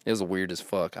shit out. It was weird as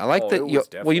fuck. I like that.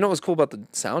 Well, you know what's cool about the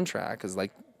soundtrack is like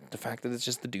the fact that it's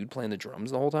just the dude playing the drums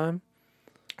the whole time.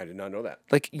 I did not know that.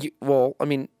 You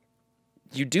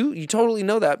totally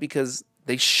know that because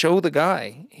they show the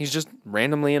guy. He's just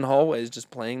randomly in hallways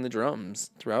just playing the drums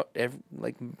throughout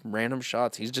random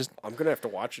shots. He's just... I'm going to have to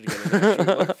watch it again and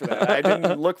actually look for that. I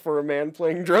didn't look for a man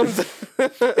playing drums.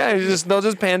 Yeah, they'll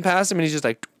just pan past him and he's just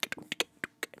like...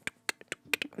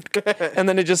 And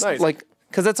then it just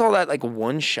because that's all that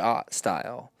one shot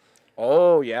style.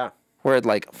 Oh, yeah. Where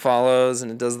it follows and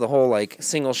it does the whole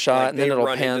single shot and then it'll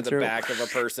pan through the back of a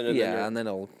person and and then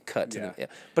it'll cut to the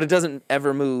but it doesn't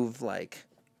ever move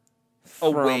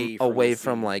away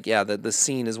from the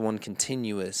scene is one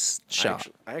continuous shot.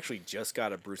 I actually just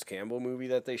got a Bruce Campbell movie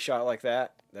that they shot like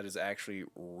that. That is actually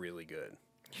really good.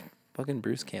 Fucking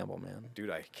Bruce Campbell, man. Dude,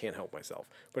 I can't help myself.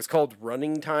 But it's called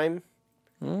Running Time.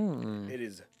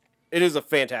 It is a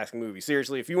fantastic movie.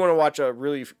 Seriously, if you want to watch a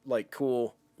really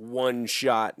cool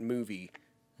one-shot movie,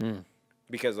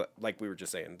 because like we were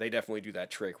just saying, they definitely do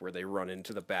that trick where they run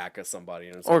into the back of somebody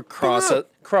and it's cross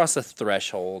a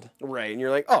threshold, right? And you're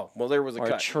like, oh, well, there was a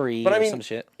cut, a tree, but some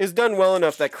shit. It's done well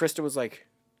enough that Krista was like,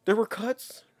 there were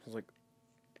cuts. I was like,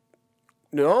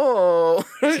 no,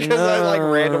 because I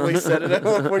randomly said it at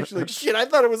one point. She's like, shit, I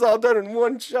thought it was all done in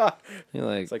one shot. You're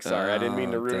like, it's like, sorry, I didn't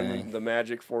mean to ruin the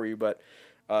magic for you, but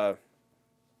I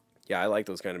like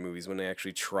those kind of movies when they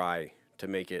actually try to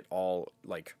make it all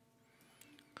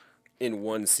in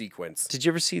one sequence. Did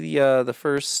you ever see the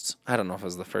first? I don't know if it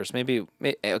was the first. Maybe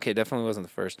okay, definitely wasn't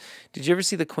the first. Did you ever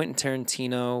see the Quentin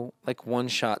Tarantino one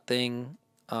shot thing?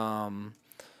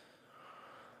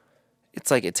 It's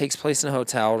it takes place in a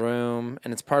hotel room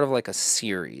and it's part of a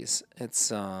series.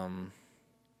 It's what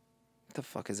the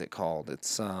fuck is it called?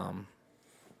 It's I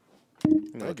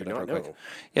do not know.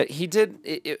 Yeah, he did.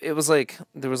 It was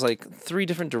there was 3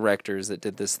 different directors that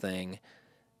did this thing.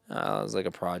 It was a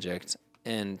project,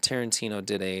 and Tarantino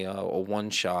did a one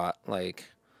shot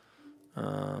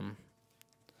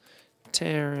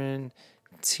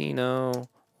Tarantino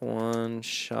one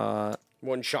shot.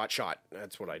 One shot.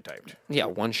 That's what I typed. Yeah,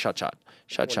 one shot.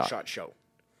 Shot show.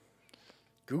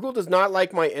 Google does not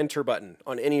like my enter button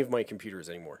on any of my computers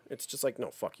anymore. It's just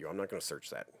no, fuck you. I'm not going to search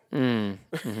that.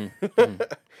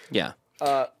 Yeah.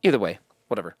 Either way,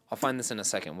 whatever. I'll find this in a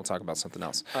second. We'll talk about something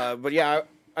else. But yeah,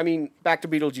 I mean, back to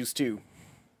Beetlejuice 2.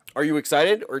 Are you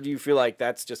excited, or do you feel like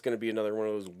that's just going to be another one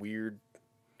of those weird...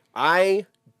 I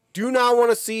do not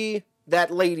want to see that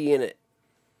lady in it.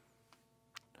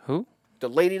 Who? The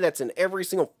lady that's in every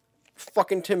single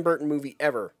fucking Tim Burton movie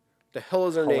ever. The hell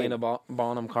is her Helena name?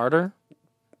 Bonham Carter?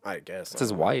 I guess. It's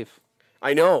his wife.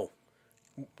 I know.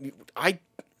 I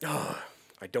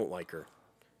don't like her.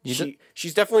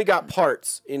 She's definitely got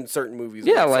parts in certain movies.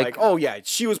 Yeah, where it's oh yeah,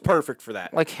 she was perfect for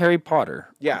that. Like Harry Potter.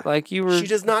 Yeah. Like you were. She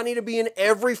does not need to be in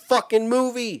every fucking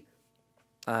movie.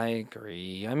 I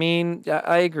agree. I mean,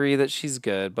 I agree that she's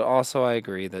good, but also I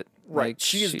agree that Right.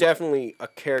 She is definitely a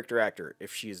character actor.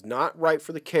 If she is not right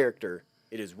for the character,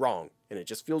 it is wrong. And it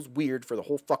just feels weird for the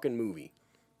whole fucking movie.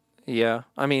 Yeah.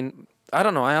 I mean, I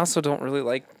don't know. I also don't really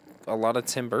like a lot of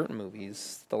Tim Burton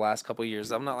movies the last couple of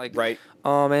years. I'm not like, right.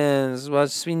 Oh man, this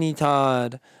was Sweeney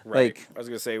Todd. Right. Like, I was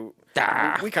gonna say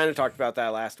we kind of talked about that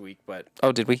last week, but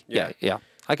oh, did we? Yeah.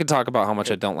 I could talk about how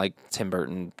much I don't like Tim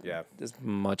Burton. Yeah. As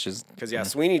much as because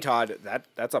Sweeney Todd,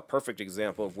 that's a perfect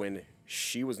example of when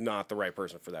she was not the right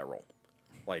person for that role.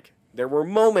 Like there were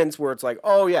moments where it's like,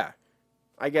 oh yeah,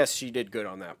 I guess she did good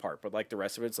on that part, but like the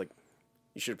rest of it's like,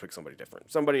 you should have picked somebody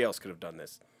different. Somebody else could have done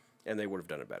this, and they would have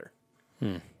done it better.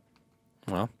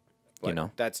 Well,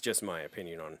 but that's just my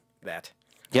opinion on that.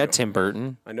 Yeah, Tim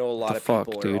Burton. I know a lot of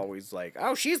people are always like,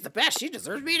 "Oh, she's the best. She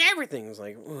deserves to be in everything." It's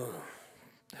like, ugh.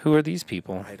 Who are these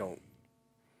people?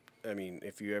 I mean,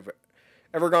 if you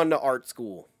ever gone to art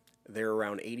school, they're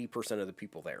around 80% of the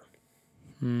people there.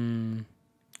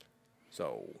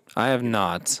 So I have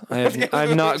not.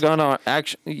 I've not gone to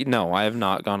actually. No, I have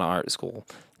not gone to art school.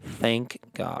 Thank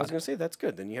God. I was gonna say that's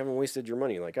good. Then you haven't wasted your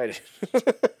money like I did.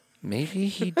 Maybe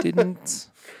he didn't.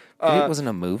 Maybe it wasn't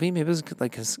a movie. Maybe it was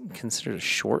like considered a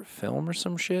short film or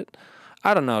some shit.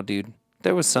 I don't know, dude.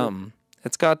 There was something.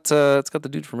 It's got the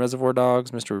dude from Reservoir Dogs,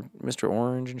 Mr.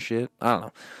 Orange and shit. I don't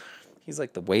know. He's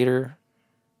like the waiter.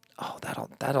 Oh,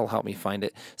 that'll help me find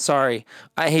it. Sorry,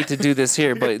 I hate to do this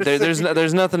here, but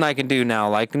there's nothing I can do now.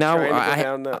 Like now,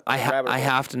 I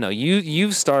have to know.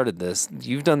 You've started this.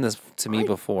 You've done this to me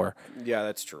before. Yeah,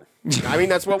 that's true. I mean,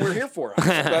 that's what we're here for.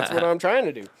 That's what I'm trying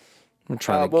to do. I'm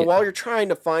trying to. Well, while you're trying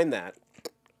to find that,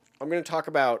 I'm going to talk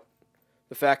about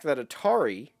the fact that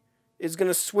Atari is going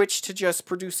to switch to just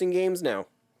producing games now.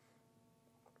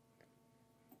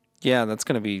 Yeah, that's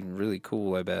going to be really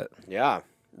cool, I bet. Yeah,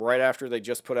 right after they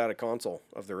just put out a console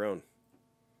of their own.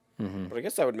 But I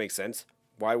guess that would make sense.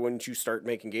 Why wouldn't you start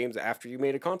making games after you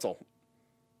made a console?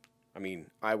 I mean,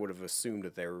 I would have assumed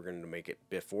that they were going to make it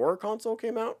before a console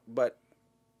came out, but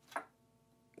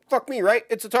fuck me, right?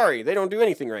 It's Atari. They don't do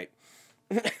anything right.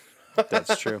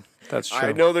 That's true. That's true.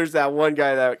 I know there's that one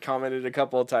guy that commented a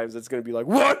couple of times that's going to be like,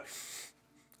 what?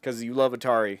 Because you love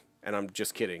Atari, and I'm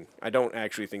just kidding. I don't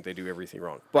actually think they do everything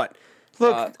wrong. But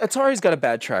look, Atari's got a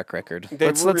bad track record.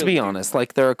 Let's be honest.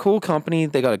 Like, they're a cool company.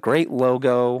 They got a great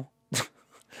logo.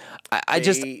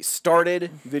 They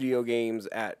started video games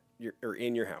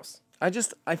in your house.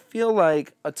 I feel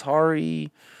like Atari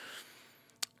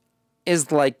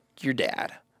is like your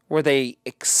dad, where they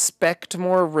expect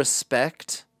more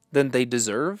respect than they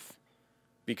deserve.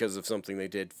 Because of something they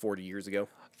did 40 years ago,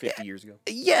 50 years ago.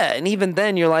 Yeah, and even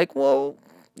then you're like, well,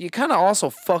 you kind of also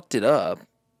fucked it up.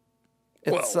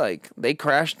 It's like they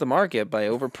crashed the market by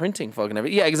overprinting fucking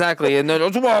everything. Yeah, exactly. And then,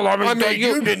 well, I mean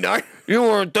you did not. You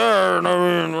weren't there, and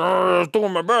I mean, I was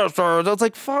doing my best. It's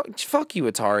like, fuck you,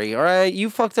 Atari, all right?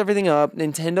 You fucked everything up.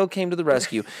 Nintendo came to the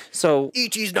rescue. So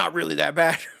E.T.'s not really that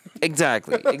bad.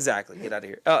 Exactly. Get out of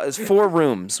here. It's 4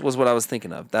 Rooms was what I was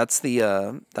thinking of. That's the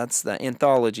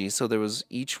anthology. So there was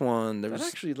each one. That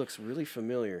actually looks really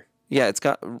familiar. Yeah,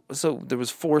 there was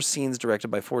 4 scenes directed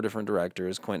by 4 different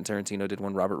directors. Quentin Tarantino did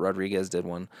one. Robert Rodriguez did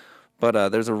one. But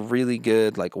there's a really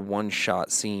good like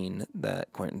one-shot scene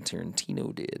that Quentin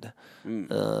Tarantino did.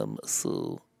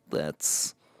 So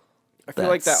that's. I feel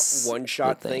like that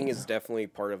one-shot thing is definitely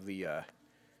part of the.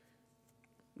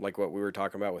 Like what we were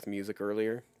talking about with music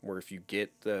earlier, where if you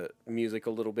get the music a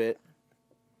little bit,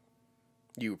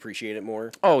 you appreciate it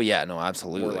more. Oh yeah, no,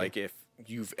 absolutely. Or like if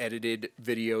you've edited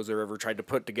videos or ever tried to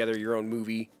put together your own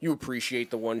movie, you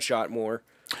appreciate the one shot more.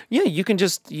 Yeah, you can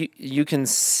just you can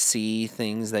see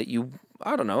things that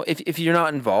I don't know. If you're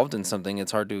not involved in something,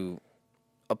 it's hard to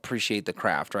appreciate the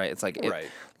craft, right? It's like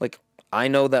like I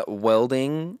know that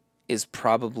welding is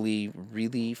probably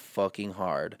really fucking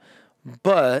hard,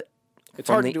 but it's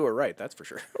hard to do it right, that's for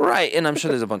sure. Right, and I'm sure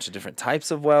there's a bunch of different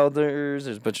types of welders.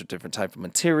 There's a bunch of different type of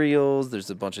materials. There's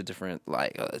a bunch of different,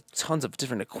 tons of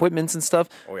different equipments and stuff.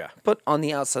 Oh, yeah. But on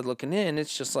the outside looking in,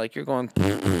 it's just like you're going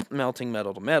melting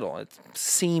metal to metal. It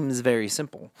seems very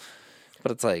simple.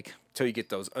 But it's like... Until you get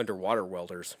those underwater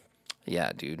welders.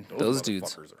 Yeah, dude. Those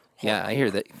dudes... Yeah, I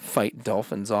hear they fight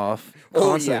dolphins off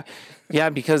constantly. Oh, yeah,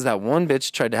 because that one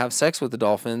bitch tried to have sex with the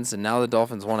dolphins, and now the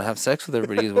dolphins want to have sex with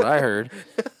everybody, is what I heard.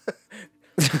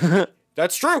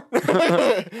 That's true.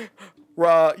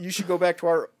 You should go back to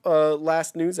our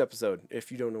last news episode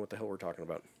if you don't know what the hell we're talking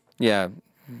about. Yeah,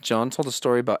 John told a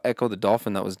story about Echo the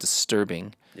dolphin that was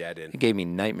disturbing. Yeah, I did. It gave me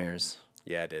nightmares.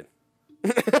 Yeah, I did.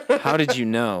 How did you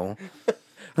know?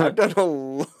 I've done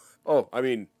Oh, I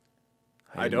mean,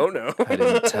 I don't know. I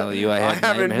didn't tell you I had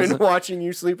haven't nightmares. been watching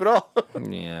you sleep at all.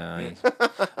 Yeah,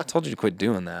 I told you to quit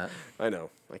doing that. I know.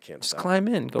 I can't Just stop. climb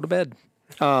in. Go to bed.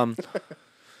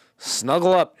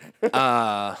 Snuggle up.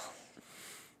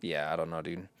 Yeah, I don't know,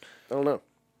 dude. I don't know.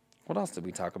 What else did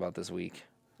we talk about this week?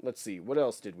 Let's see. What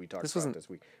else did we talk about this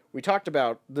week? We talked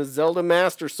about the Zelda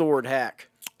Master Sword hack.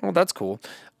 Well, that's cool.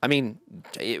 I mean,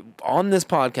 on this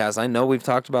podcast, I know we've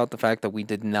talked about the fact that we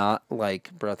did not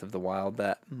like Breath of the Wild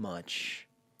that much.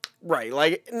 Right.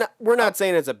 Like, we're not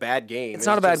saying it's a bad game. It's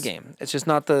not a bad game. It's just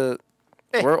not the...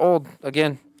 We're old.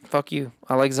 Again, fuck you.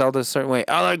 I like Zelda a certain way.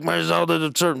 I like my Zelda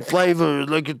a certain flavor. I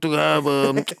like it to have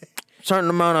a certain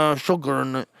amount of sugar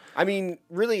in it. I mean,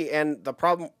 really, and the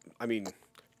problem... I mean,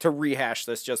 to rehash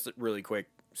this just really quick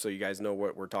so you guys know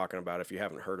what we're talking about if you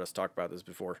haven't heard us talk about this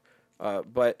before.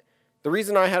 But the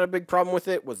reason I had a big problem with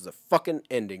it was the fucking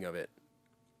ending of it.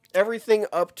 Everything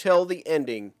up till the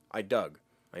ending, I dug.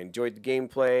 I enjoyed the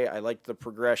gameplay. I liked the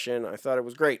progression. I thought it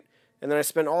was great. And then I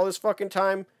spent all this fucking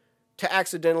time to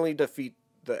accidentally defeat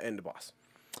the end boss.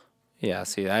 Yeah,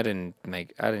 see, I didn't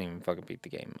even fucking beat the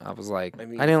game. I was like, I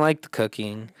didn't like the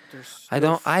cooking. I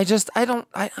don't know.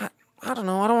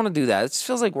 I don't want to do that. It just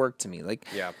feels like work to me. Like,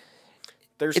 yeah.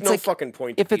 There's no fucking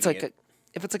point to if it's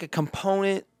like a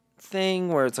component thing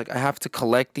where it's like I have to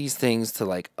collect these things to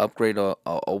like upgrade a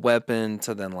weapon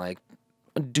to then like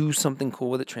do something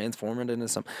cool with it, transform it into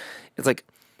something. It's like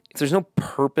if there's no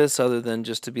purpose other than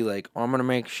just to be like, oh, I'm gonna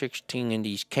make 16 of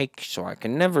these cakes so I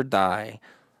can never die.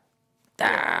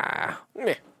 Yeah.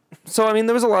 So I mean,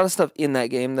 there was a lot of stuff in that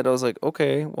game that I was like,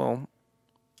 okay, well,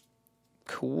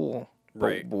 cool.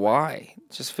 Right. But why?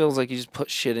 It just feels like you just put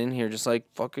shit in here, just like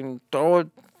fucking throw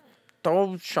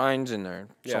shrines in there.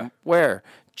 Yeah. Where?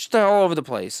 Just all over the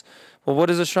place. Well, what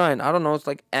is a shrine? I don't know. It's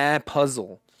like a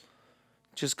puzzle.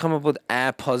 Just come up with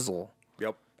a puzzle.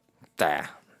 Yep. Da.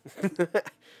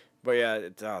 But yeah,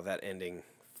 that ending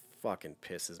fucking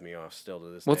pisses me off still to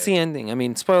this What's day. the ending? I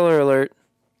mean, spoiler alert.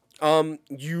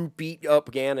 You beat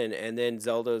up Ganon, and then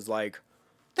Zelda's like,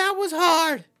 that was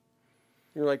hard.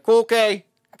 You're like, okay.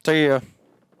 See ya.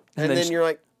 And then you're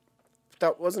like,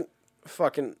 that wasn't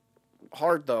fucking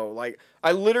hard, though. Like,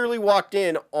 I literally walked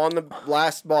in on the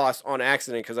last boss on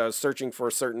accident because I was searching for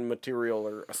a certain material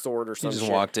or a sword or something. You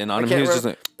just walked in on him. He was just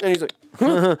like, and he's like,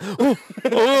 oh,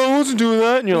 I wasn't doing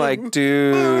that. And you're like,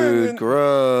 dude,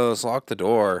 gross. Lock the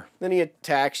door. Then he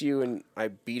attacks you, and I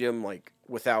beat him, like,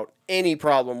 without any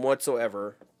problem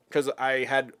whatsoever because I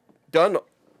had done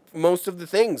most of the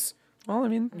things. Well, I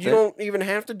mean, you don't even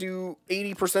have to do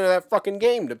 80% of that fucking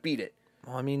game to beat it.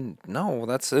 Well, I mean, no,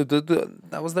 that's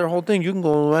that was their whole thing. You can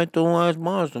go right to the last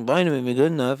boss and find him if you're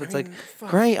good enough. It's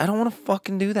great. I don't want to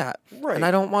fucking do that. Right. And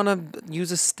I don't want to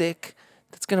use a stick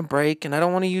that's gonna break. And I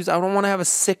don't want to have a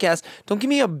sick ass. Don't give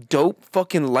me a dope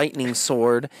fucking lightning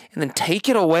sword and then take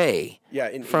it away. Yeah,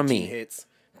 in from 18 me. hits.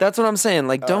 That's what I'm saying.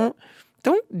 Like, don't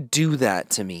do that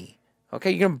to me. Okay,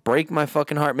 you're gonna break my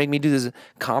fucking heart, make me do this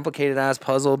complicated ass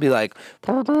puzzle, be like,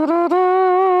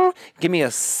 give me a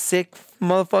sick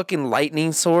motherfucking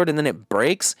lightning sword and then it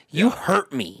breaks? You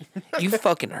hurt me. You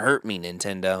fucking hurt me,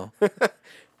 Nintendo.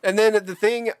 And then the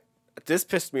thing, this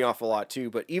pissed me off a lot too,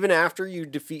 but even after you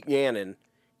defeat Ganon,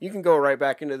 you can go right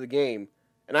back into the game.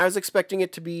 And I was expecting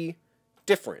it to be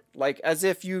different. Like, as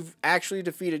if you've actually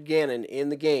defeated Ganon in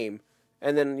the game.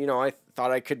 And then, I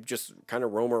thought I could just kind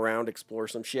of roam around, explore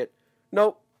some shit.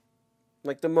 Nope.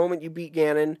 Like, the moment you beat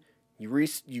Ganon, you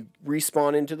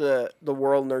respawn into the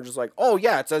world, and they're just like, oh,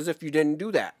 yeah, it's as if you didn't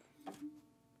do that.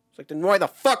 It's like, then why the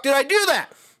fuck did I do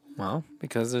that? Well,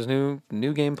 because there's new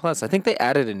Game Plus. I think they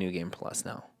added a new Game Plus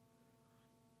now.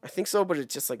 I think so, but it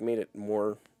just, like, made it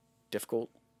more difficult.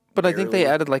 But I think they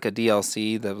added, like, a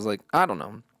DLC that was like, I don't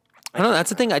know. That's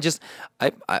the thing.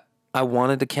 I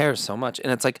wanted to care so much.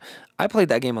 And it's like, I played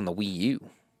that game on the Wii U.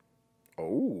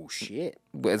 Oh, shit.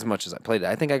 As much as I played it.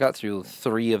 I think I got through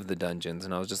 3 of the dungeons,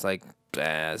 and I was just like,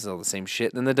 it's all the same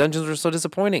shit. And the dungeons were so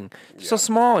disappointing. So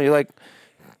small. You're like,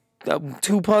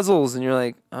 2 puzzles, and you're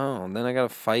like, oh, and then I got to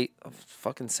fight a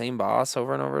fucking same boss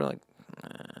over and over. Like,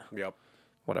 Yep.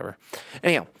 Whatever.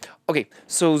 Anyhow, okay,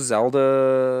 so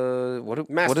Zelda, what are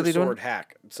they doing? Master Sword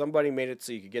hack. Somebody made it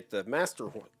so you could get the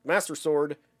Master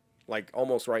Sword, like,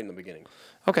 almost right in the beginning.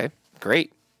 Okay,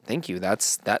 great. Thank you. That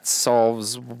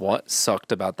solves what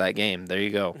sucked about that game. There you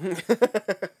go.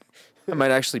 I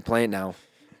might actually play it now.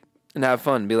 and have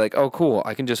fun. Be like, oh, cool,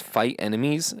 I can just fight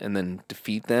enemies and then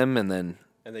defeat them and then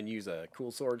use a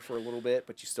cool sword for a little bit,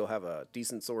 but you still have a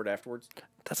decent sword afterwards.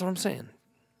 That's what I'm saying.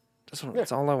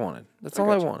 That's all I wanted. That's all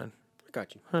I wanted. I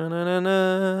got you.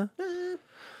 Na-na-na-na.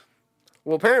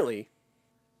 Well, apparently,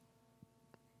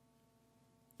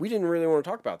 we didn't really want to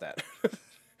talk about that.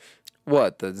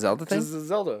 What, the Zelda thing? This is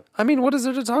Zelda. I mean, what is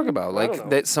there to talk about? Like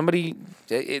that somebody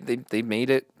they made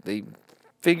it. They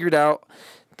figured out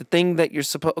the thing that you're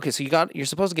supposed. Okay, so you're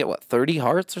supposed to get what, 30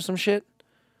 hearts or some shit.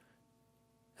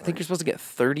 I think you're supposed to get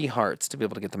 30 hearts to be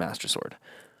able to get the Master Sword.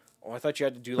 Oh, I thought you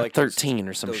had to do like 13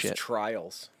 or some those shit.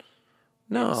 Trials.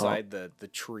 No, inside the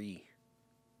tree.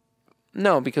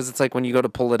 No, because it's like when you go to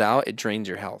pull it out, it drains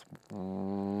your health,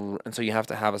 and so you have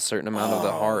to have a certain amount of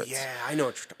the hearts. Yeah, I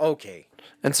know. Okay.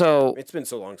 And so it's been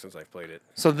so long since I've played it.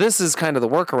 So this is kind of the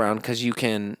workaround because you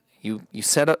can you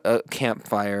set a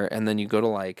campfire and then you go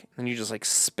to and you just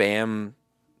spam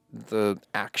the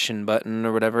action button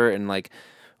or whatever, and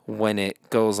when it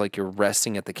goes you're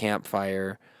resting at the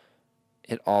campfire,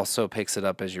 it also picks it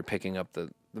up as you're picking up the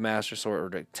Master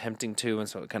Sword or attempting to, and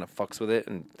so it kind of fucks with it,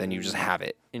 and then you just have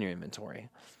it in your inventory.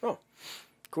 Oh,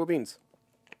 cool beans.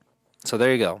 So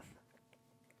there you go.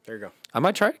 There you go. I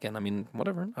might try it again. I mean,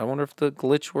 whatever. I wonder if the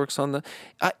glitch works on the...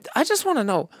 I just want to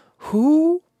know,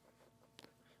 who...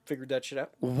 figured that shit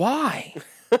out? Why?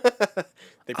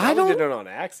 They probably did it on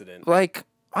accident.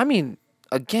 I mean,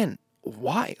 again,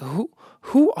 why?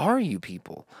 Who are you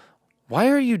people? Why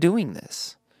are you doing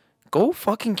this? Go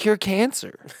fucking cure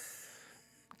cancer.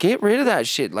 Get rid of that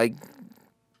shit.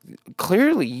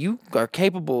 Clearly you are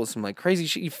capable of some crazy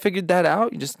shit. You figured that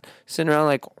out. You just sitting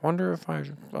around wonder if I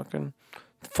fucking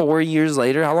 4 years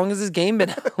later. How long has this game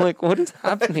been out? What is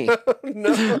happening?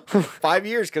 No, 5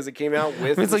 years because it came out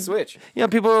with the Switch. Yeah,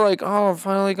 people are oh, I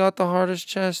finally got the hardest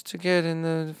chest to get in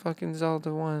the fucking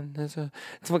Zelda one. It's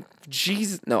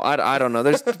Jesus. No, I don't know.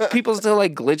 There's people still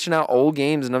glitching out old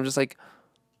games, and I'm just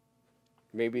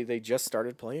maybe they just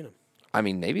started playing them. I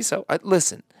mean, maybe so.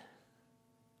 Listen,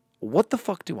 what the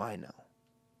fuck do I know?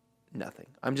 Nothing.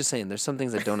 I'm just saying there's some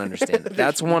things I don't understand.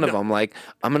 That's one of them.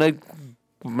 I'm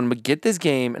gonna get this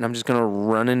game and I'm just gonna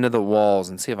run into the walls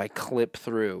and see if I clip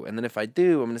through. And then if I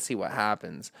do, I'm gonna see what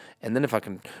happens. And then if I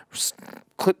can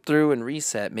clip through and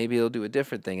reset, maybe it'll do a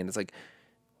different thing. And it's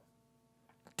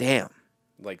damn.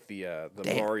 Like the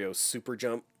Mario super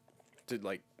jump did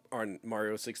on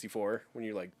Mario 64 when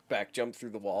you back jump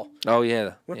through the wall. Oh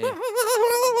yeah.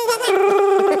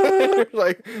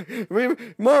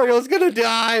 Mario's gonna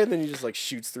die, and then he just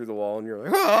shoots through the wall, and you're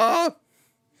ah.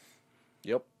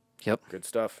 Yep. Good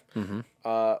stuff. Mm-hmm.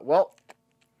 Well,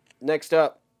 next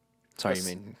up. Sorry, you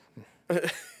mean.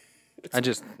 I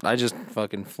just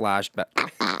fucking flashed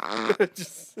back.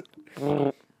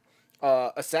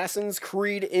 Assassin's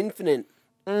Creed Infinite.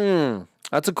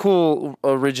 That's a cool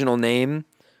original name.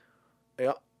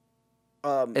 Yeah.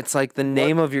 It's the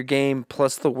name of your game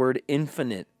plus the word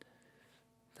infinite.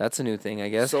 That's a new thing, I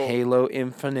guess. So, Halo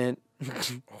Infinite.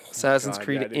 Assassin's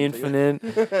Creed Infinite.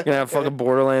 You're gonna have fucking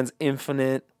Borderlands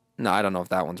Infinite. No, I don't know if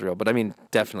that one's real, but I mean,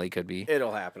 definitely could be.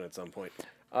 It'll happen at some point.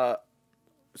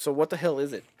 So what the hell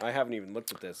is it? I haven't even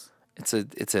looked at this. It's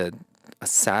a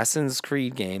Assassin's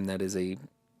Creed game that is a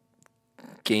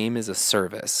game as a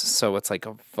service. So it's a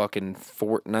fucking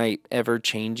Fortnite, ever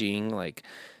changing.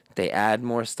 They add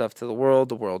more stuff to the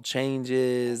world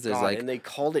changes. There's and they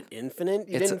called it Infinite.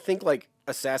 You didn't think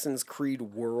Assassin's Creed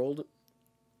World?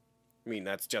 I mean,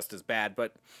 that's just as bad,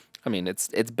 but I mean, it's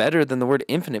better than the word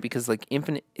infinite because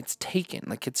infinite, it's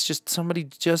taken. It's just somebody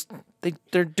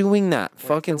they're doing that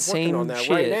fucking same on that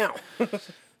shit right now.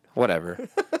 Whatever.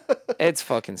 It's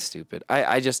fucking stupid.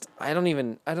 And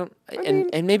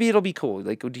maybe it'll be cool.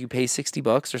 Do you pay $60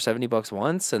 or $70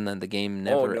 once and then the game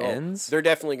never ends? They're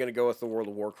definitely going to go with the World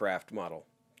of Warcraft model,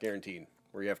 guaranteed,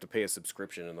 where you have to pay a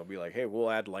subscription and they'll be like, "Hey, we'll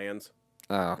add lands."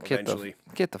 Oh, eventually.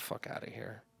 Get the fuck out of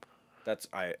here. That's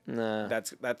my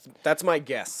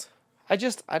guess. I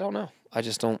don't know.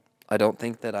 I don't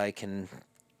think that I can.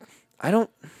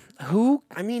 Who?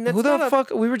 I mean, that's who the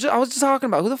fuck? I was just talking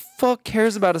about who the fuck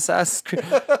cares about Assassin's Creed.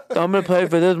 I'm gonna pay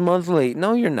for this monthly.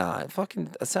 No, you're not.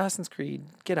 Fucking Assassin's Creed.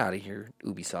 Get out of here,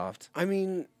 Ubisoft. I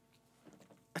mean,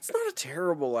 it's not a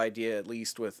terrible idea, at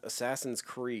least with Assassin's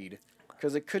Creed,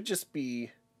 because it could just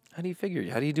be. How do you figure?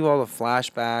 How do you do all the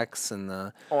flashbacks and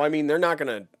the? Oh, I mean, they're not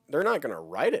gonna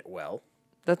write it well.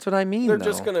 That's what I mean.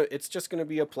 It's just gonna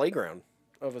be a playground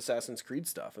of Assassin's Creed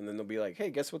stuff, and then they'll be like,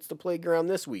 "Hey, guess what's the playground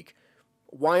this week?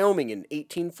 Wyoming in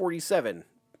 1847."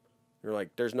 You're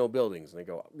like, "There's no buildings," and they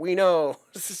go, "We know."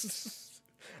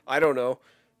 I don't know,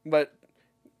 but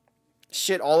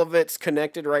shit, all of it's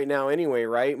connected right now anyway,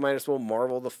 right? Might as well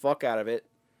marvel the fuck out of it.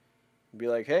 Be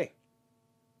like, hey,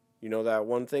 you know that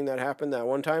one thing that happened that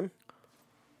one time?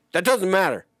 That doesn't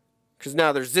matter. Because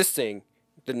now there's this thing,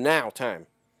 the now time.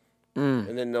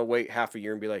 And then they'll wait half a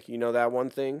year and be like, you know that one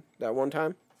thing, that one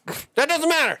time? That doesn't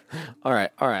matter. All right.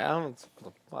 I don't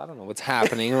know what's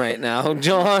happening right now,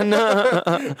 John.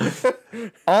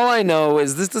 All I know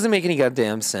is this doesn't make any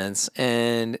goddamn sense,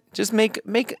 and just make.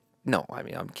 No, I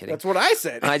mean I'm kidding. That's what I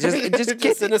said. I just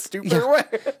just in a stupider way.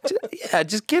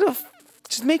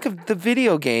 Just make the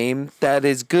video game that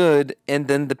is good, and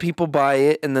then the people buy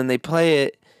it, and then they play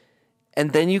it.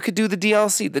 And then you could do the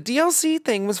DLC. The DLC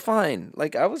thing was fine.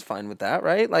 Like I was fine with that,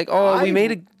 right? Like, we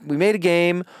made a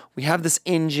game. We have this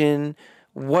engine,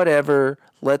 whatever.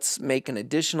 Let's make an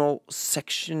additional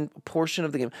portion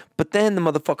of the game. But then the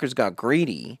motherfuckers got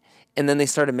greedy, and then they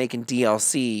started making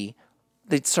DLC.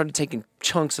 They started taking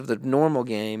chunks of the normal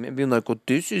game and being like, "Well,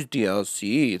 this is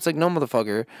DLC." It's like, no,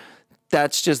 motherfucker,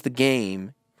 that's just the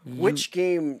game. Which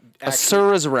game?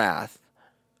 Asura's Wrath.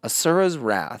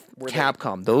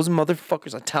 Capcom. Those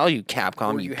motherfuckers. I tell you,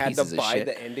 Capcom, you pieces of shit. You had to buy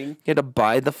the ending? You had to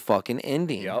buy the fucking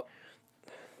ending. Yep.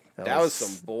 That was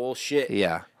some bullshit.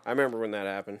 Yeah. I remember when that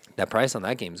happened. That price on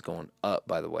that game is going up,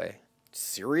 by the way.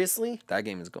 Seriously? That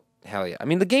game is going... Hell yeah. I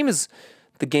mean, the game is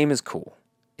cool.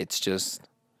 It's just...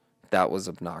 That was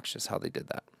obnoxious how they did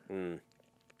that.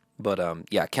 But,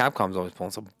 yeah, Capcom's always pulling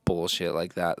some bullshit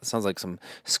like that. It sounds like some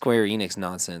Square Enix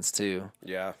nonsense, too.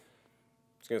 Yeah. I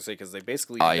was gonna say because they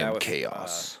basically. I am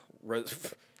chaos. We're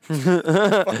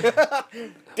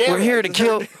here to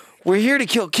kill. We're here to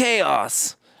kill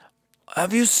chaos.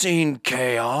 Have you seen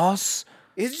Chaos?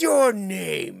 Is your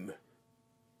name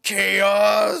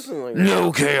Chaos?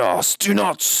 No, Chaos. Do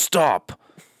not stop.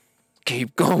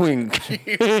 Keep going.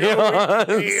 Chaos.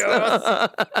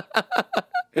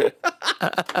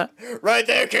 Right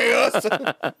there, Chaos.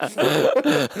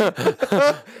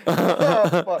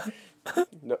 Oh, fuck.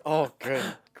 No. Oh, good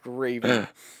gravy. All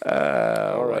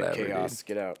right, whatever, Chaos,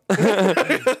 dude. Get out.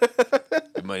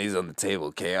 The money's on the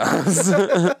table, Chaos.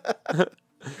 Don't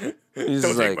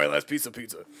take my last piece of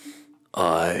pizza.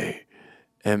 I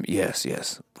am... Yes,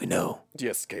 we know.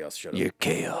 Yes, Chaos, shut up. You're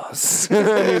Chaos.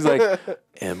 He's like,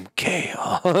 am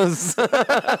Chaos.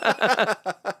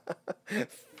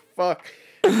 Fuck.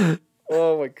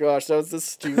 Oh my gosh, that was the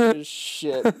stupidest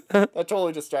shit. That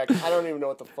totally distracted. I don't even know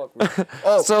what the fuck we...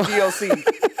 Oh, so,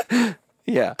 DLC.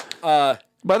 Yeah.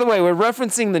 By the way, we're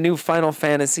referencing the new Final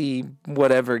Fantasy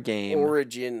whatever game.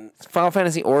 Origin. Final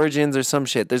Fantasy Origins or some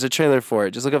shit. There's a trailer for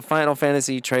it. Just look at Final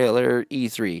Fantasy trailer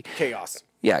E3. Chaos.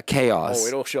 Yeah, Chaos. Oh,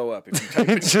 it'll show up if you type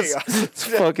in Chaos. It's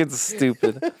fucking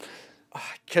stupid.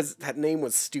 Because that name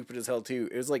was stupid as hell, too.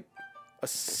 It was like a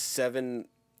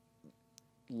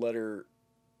 7-letter...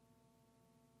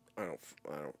 I don't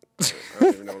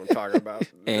even know what I'm talking about.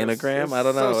 Anagram? I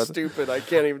don't know. So stupid. I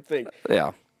can't even think.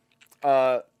 Yeah.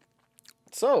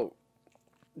 So,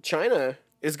 China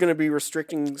is going to be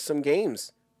restricting some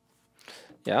games.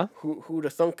 Yeah? Who'd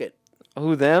have thunk it?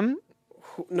 Who, them?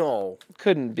 No.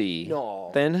 Couldn't be.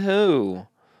 No. Then who?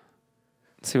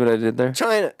 See what I did there?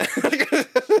 China.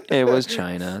 It was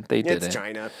China. They did it. It's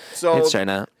China. So it's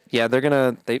China. Yeah, they're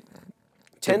going to...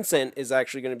 Tencent is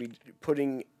actually going to be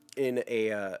putting in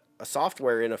a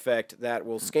software in effect that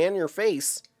will scan your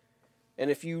face,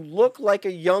 and if you look like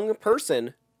a young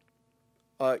person,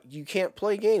 you can't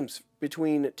play games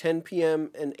between 10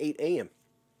 p.m. and 8 a.m.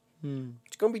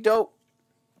 It's going to be dope.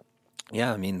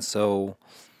 Yeah, I mean, so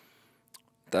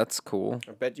that's cool.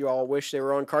 I bet you all wish they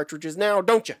were on cartridges now,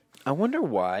 don't you? I wonder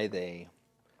why they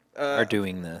are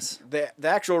doing this. The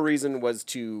actual reason was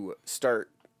to start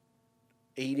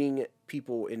aiding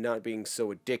people in not being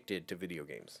so addicted to video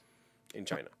games in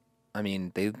China. I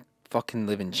mean, they fucking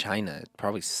live in China. It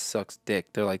probably sucks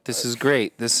dick. They're like, this is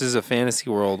great. This is a fantasy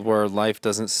world where life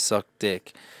doesn't suck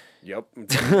dick. Yep. I'm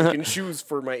making shoes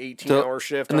for my 18-hour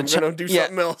shift. I'm going to do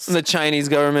something else. And the Chinese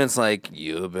government's like,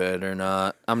 you better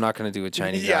not. I'm not going to do a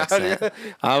Chinese accent.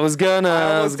 I was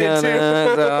gonna. It's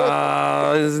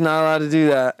not allowed to do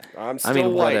that. I'm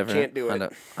still white. Can't do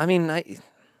it.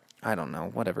 I don't know.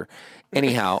 Whatever.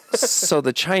 Anyhow, so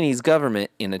the Chinese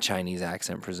government, in a Chinese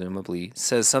accent presumably,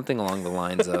 says something along the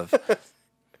lines of,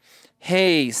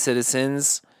 hey,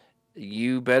 citizens,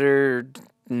 you better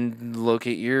look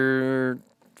at your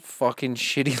fucking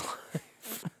shitty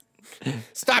life.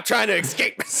 Stop trying to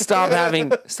escape. Stop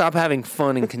having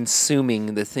fun and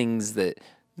consuming the things that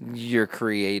you're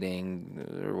creating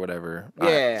or whatever.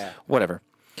 Yeah. Whatever.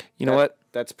 You know what?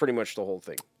 That's pretty much the whole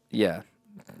thing. Yeah.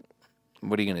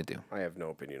 What are you going to do? I have no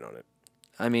opinion on it.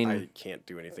 I mean... I can't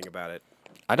do anything about it.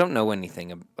 I don't know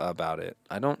anything about it.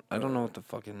 I don't know what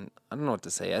I don't know what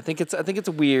to say. I think it's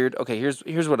weird. Okay,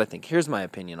 here's what I think. Here's my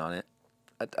opinion on it.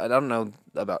 I don't know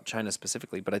about China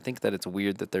specifically, but I think that it's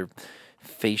weird that they're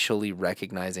facially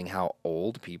recognizing how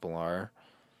old people are.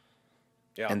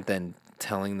 Yeah. And then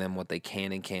telling them what they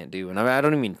can and can't do. And I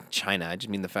don't even mean China. I just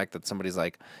mean the fact that somebody's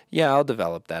like, yeah, I'll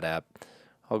develop that app.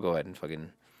 I'll go ahead and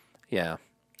fucking, yeah.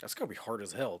 That's gonna be hard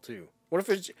as hell too. What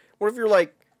if you're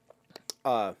like,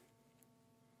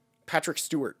 Patrick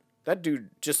Stewart? That dude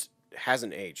just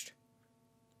hasn't aged.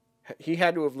 He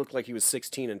had to have looked like he was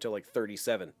 16 until like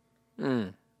 37.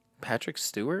 Patrick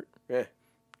Stewart? Yeah.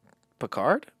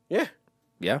 Picard? Yeah.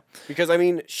 Yeah. Because I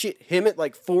mean, shit, him at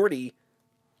like 40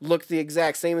 looked the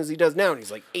exact same as he does now, and he's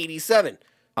like 87.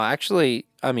 Actually,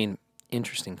 I mean,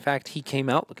 interesting fact, he came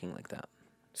out looking like that.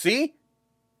 See?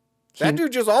 That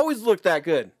dude just always looked that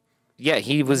good. Yeah,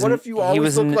 he was. What if you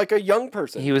always looked like a young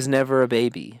person? He was never a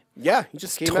baby. Yeah, he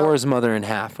just tore his mother in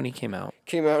half when he came out.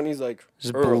 Came out and he's like,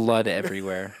 there's blood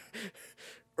everywhere.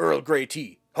 Earl Grey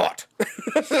tea, hot.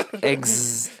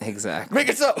 Exactly. Make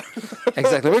it so.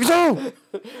 Exactly. Make it so.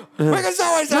 Make it so.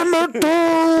 I said. Number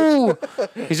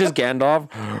 2. He's just Gandalf.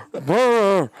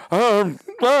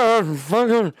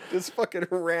 Just fucking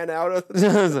ran out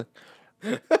of.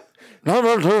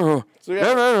 Number 2. So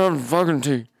yeah. Fucking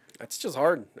tea. That's just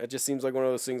hard. It just seems like one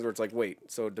of those things where it's like,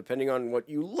 wait, so depending on what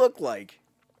you look like,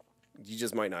 you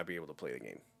just might not be able to play the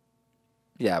game.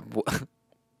 Yeah.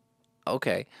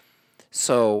 Okay.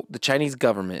 So the Chinese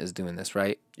government is doing this,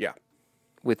 right? Yeah.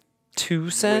 With 2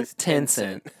 cents, 10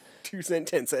 cent. 2 cent,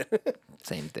 10 cent.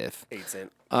 Same diff. 8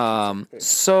 cent.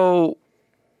 So.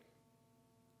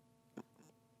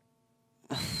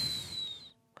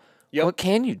 Yep. What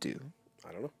can you do?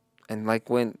 I don't know. And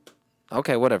like when.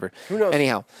 Okay, whatever. Who knows?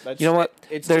 Anyhow, you know what?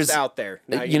 It's just out there.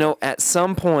 Now you know, at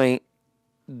some point,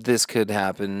 this could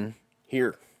happen.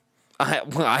 Here.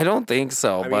 I don't think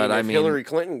so, but I mean... Hillary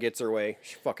Clinton gets her way,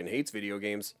 she fucking hates video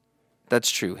games.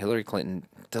 That's true. Hillary Clinton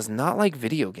does not like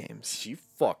video games. She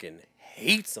fucking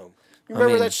hates them. You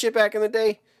remember that shit back in the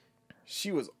day?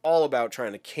 She was all about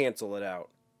trying to cancel it out.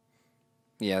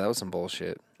 Yeah, that was some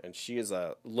bullshit. And she is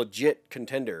a legit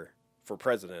contender for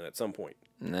president at some point.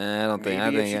 Nah, I don't think.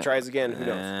 Maybe if she tries again, who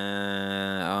knows?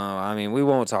 I mean, we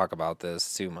won't talk about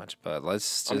this too much, but let's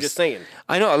just... I'm just saying.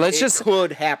 I know, it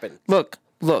could happen. Look.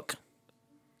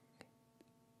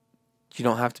 You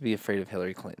don't have to be afraid of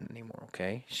Hillary Clinton anymore,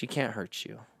 okay? She can't hurt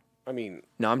you. I mean...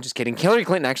 No, I'm just kidding. Hillary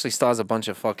Clinton actually still has a bunch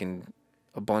of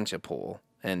pull,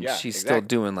 and she's still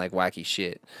doing, like, wacky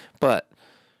shit. But...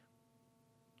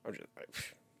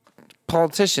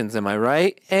 Politicians, am I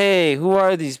right? Hey, who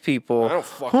are these people? I don't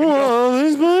fucking know. Who are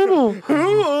these people? Who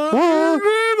are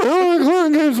Hillary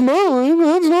Clinton keeps smiling.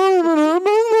 That's not even her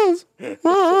business.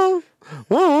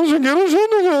 Well, she get her shit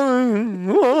together.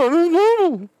 Who are these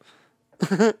people?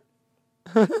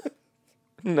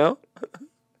 No?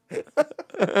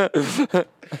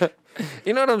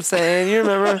 You know what I'm saying? You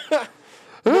remember? I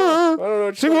don't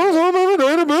know. She goes home every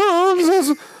day to bed and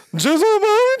says, just a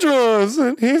my dress.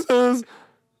 And he says...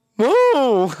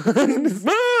 No!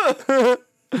 Who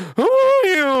are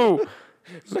you?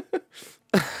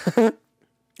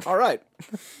 All right.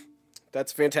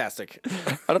 That's fantastic.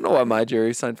 I don't know why my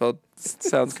Jerry Seinfeld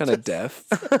sounds kind of deaf.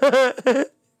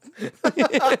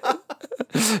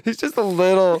 He's just a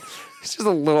little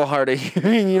hard of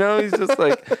hearing, you know? He's just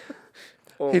like,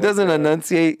 he doesn't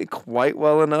enunciate quite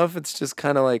well enough. It's just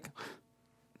kind of like,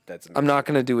 I'm not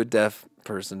going to do a deaf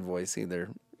person voice either.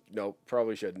 Nope,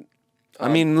 probably shouldn't. I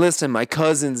mean, listen, my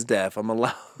cousin's deaf. I'm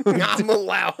allowed. I'm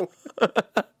allowed.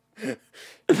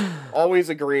 Always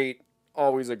a great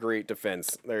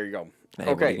defense. There you go. Hey,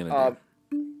 okay,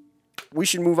 we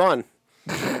should move on.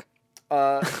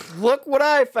 Look what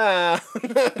I found.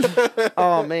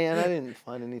 Oh, man, I didn't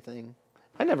find anything.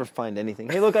 I never find anything.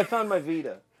 Hey, look, I found my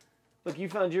Vita. Look, you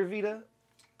found your Vita?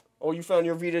 Oh, you found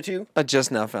your Vita too? I just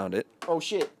now found it. Oh,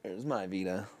 shit. There's my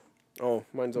Vita. Oh,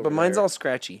 mine's over But mine's there. all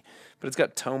scratchy. But it's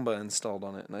got Tomba installed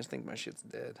on it, and I think my shit's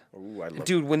dead. Ooh, I love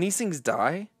Dude, when these things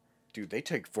die... Dude, they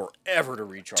take forever to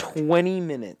recharge. 20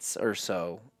 minutes or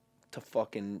so to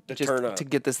fucking... to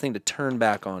get this thing to turn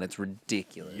back on. It's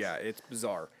ridiculous. Yeah, it's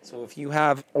bizarre. So if you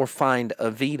have or find a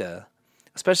Vita,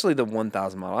 especially the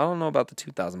 1000 model... I don't know about the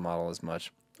 2000 model as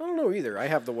much. I don't know either. I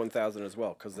have the 1000 as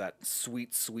well, because that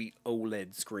sweet, sweet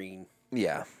OLED screen.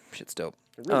 Yeah, shit's dope.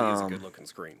 It really is a good-looking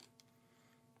screen.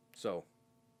 So,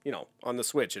 you know, on the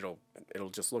Switch, it'll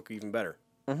just look even better.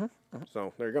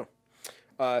 So, there you go.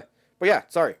 But yeah,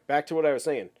 sorry. Back to what I was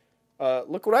saying.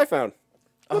 Look what I found.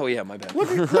 Oh, yeah, my bad.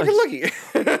 Looky. Look what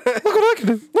I can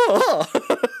do.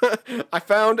 I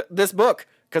found this book,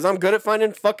 because I'm good at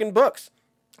finding fucking books.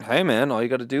 Hey, man, all you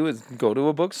got to do is go to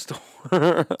a bookstore.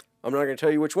 I'm not going to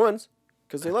tell you which ones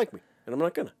because they like me, and I'm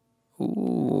not going to.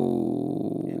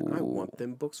 Ooh. And I want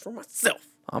them books for myself.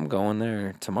 I'm going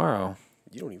there tomorrow.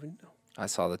 You don't even know. I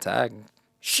saw the tag.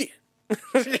 Shit.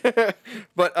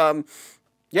 But,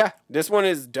 yeah, this one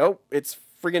is dope. It's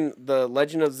friggin' The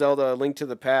Legend of Zelda: A Link to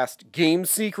the Past Game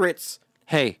Secrets.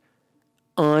 Hey,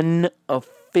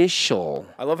 unofficial.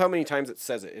 I love how many times it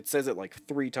says it. It says it like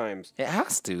 3 times. It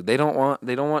has to. They don't want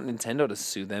Nintendo to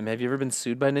sue them. Have you ever been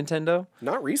sued by Nintendo?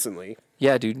 Not recently.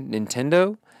 Yeah, dude.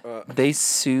 Nintendo, they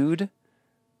sued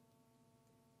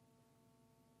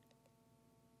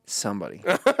somebody.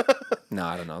 No,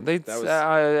 I don't know.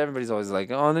 Everybody's always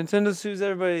like, "Oh, Nintendo sues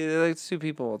everybody. They like to sue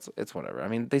people." It's whatever. I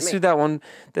mean, they sued that one.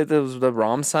 That was the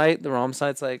ROM site. The ROM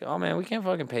site's like, "Oh man, we can't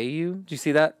fucking pay you." Do you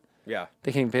see that? Yeah.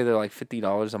 They can't even pay their like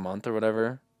 $50 a month or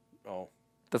whatever. Oh.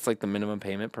 That's like the minimum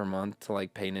payment per month to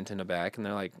like pay Nintendo back, and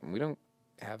they're like, "We don't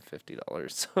have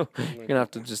 $50, so you're gonna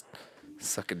have to just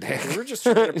suck a dick." We're just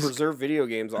trying to preserve video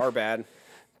games. Our bad.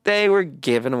 They were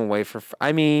giving them away for.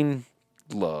 I mean,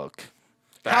 look.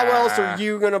 How else are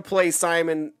you gonna play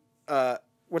Simon?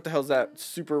 What the hell's that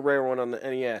super rare one on the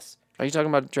NES? Are you talking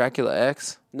about Dracula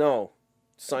X? No,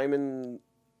 Simon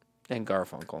And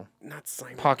Garfunkel. Not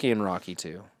Simon. Pocky and Rocky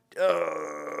too.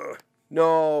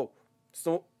 No.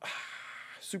 So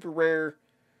super rare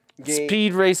game.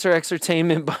 Speed Racer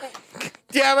Entertainment Bike.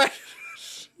 Damn it!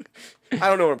 I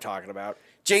don't know what I'm talking about.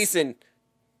 Jason.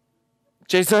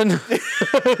 Jason.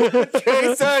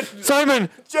 Simon.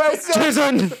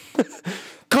 Jason.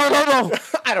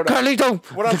 Carlito. I don't know.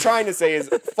 Carlito. What I'm trying to say is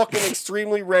a fucking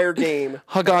extremely rare game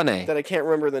Hagane. that I can't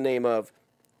remember the name of.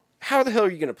 How the hell are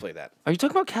you going to play that? Are you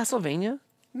talking about Castlevania?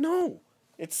 No.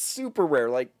 It's super rare.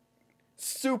 Like,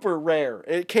 super rare.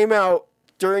 It came out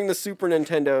during the Super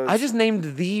Nintendo. I just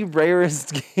named the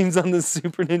rarest games on the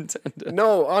Super Nintendo.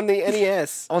 No, on the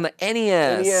NES. On the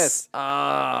NES. NES. Oh,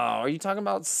 are you talking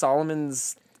about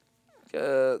Solomon's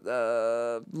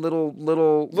little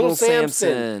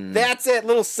Samson? That's it,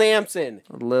 Little Samson.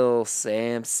 Little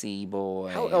Samsy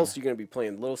boy. How else are you gonna be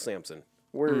playing Little Samson?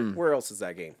 Where else is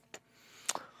that game?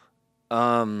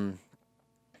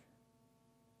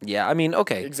 Yeah, I mean,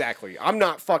 okay. Exactly. I'm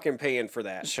not fucking paying for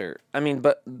that. Sure. I mean,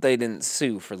 but they didn't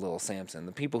sue for Little Samson.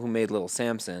 The people who made Little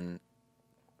Samson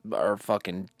are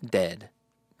fucking dead.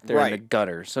 They're in the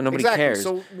gutter, so nobody cares.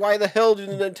 So why the hell did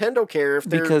Nintendo care if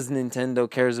they're... Because Nintendo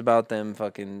cares about them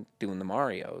fucking doing the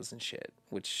Marios and shit.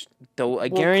 Which, though, I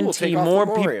guarantee more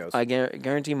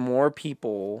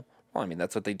people... Well, I mean,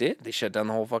 that's what they did. They shut down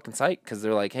the whole fucking site because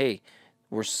they're like, hey,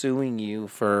 we're suing you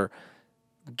for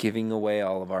giving away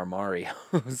all of our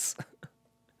Marios.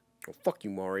 Oh, fuck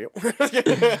you, Mario.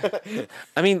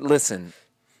 I mean, listen,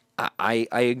 I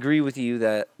agree with you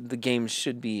that the game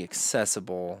should be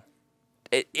accessible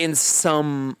in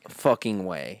some fucking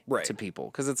way to people.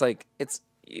 Because it's like,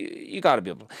 you got to be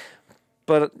able to.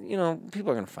 But, you know, people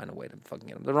are going to find a way to fucking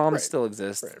get them. The ROMs still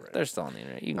exist. They're still on the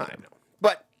internet. You can get them.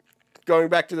 But going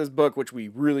back to this book, which we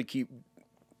really keep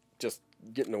just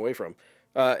getting away from,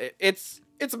 it's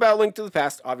about Link to the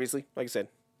Past, obviously, like I said.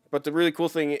 But the really cool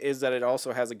thing is that it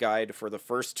also has a guide for the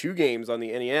first 2 games on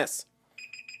the NES.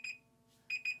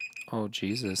 Oh,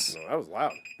 Jesus. No, that was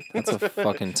loud. That's a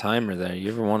fucking timer there.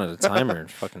 You ever wanted a timer?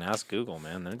 Fucking ask Google,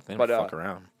 man. They don't fuck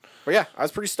around. But yeah, I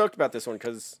was pretty stoked about this one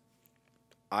because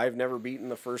I've never beaten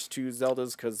the first 2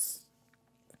 Zeldas because,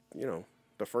 you know,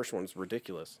 the first one's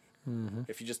ridiculous. Mm-hmm.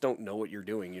 If you just don't know what you're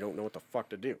doing, you don't know what the fuck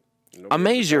to do.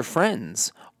 Amaze your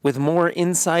friends with more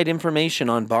inside information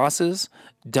on bosses,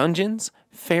 dungeons,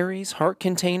 fairies, heart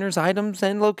containers, items,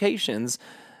 and locations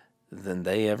than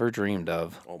they ever dreamed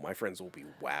of. Oh, my friends will be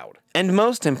wowed. And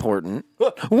most important,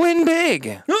 win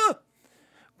big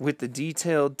with the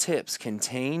detailed tips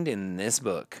contained in this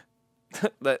book.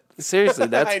 Seriously,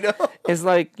 I know. It's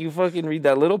like you fucking read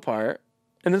that little part,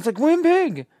 and it's like, win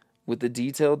big with the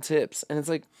detailed tips. And it's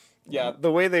like... Yeah,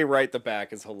 the way they write the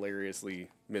back is hilariously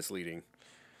misleading.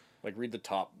 Like, read the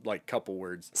top, like, couple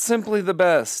words. Simply the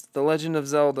best. The Legend of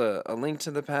Zelda, A Link to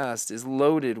the Past, is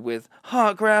loaded with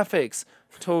hot graphics,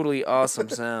 totally awesome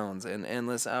sounds, and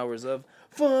endless hours of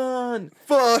fun.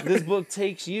 This book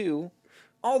takes you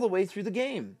all the way through the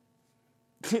game.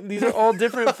 These are all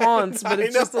different fonts, but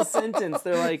it's just a sentence.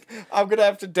 They're like... I'm going to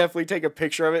have to definitely take a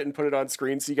picture of it and put it on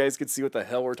screen so you guys can see what the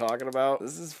hell we're talking about.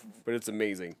 But it's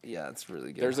amazing. Yeah, it's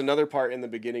really good. There's another part in the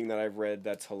beginning that I've read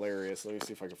that's hilarious. Let me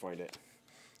see if I can find it.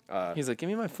 He's like, give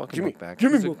me my fucking book back.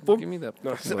 Give me that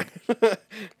no,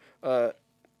 book.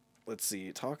 Let's see.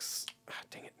 It talks...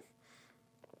 dang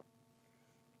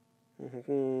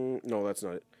it. No, that's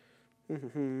not it.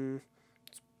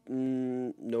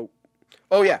 Nope.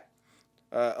 Oh, yeah.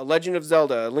 A Legend of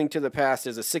Zelda: A Link to the Past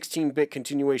is a 16-bit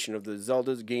continuation of the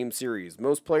Zelda's game series.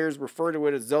 Most players refer to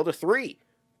it as Zelda 3,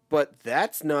 but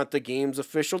that's not the game's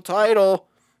official title.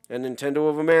 And Nintendo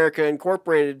of America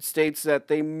Incorporated states that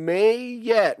they may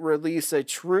yet release a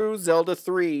true Zelda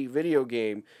 3 video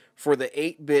game for the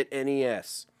 8-bit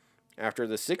NES. After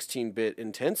the 16-bit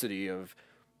intensity of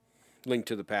Link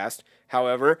to the Past,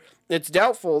 however, it's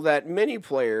doubtful that many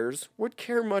players would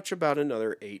care much about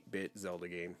another 8-bit Zelda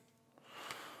game.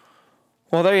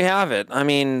 Well, there you have it. I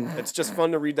mean, it's just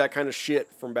fun to read that kind of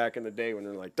shit from back in the day when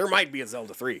they're like, there might be a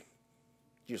Zelda 3.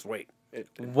 You just wait.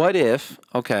 What if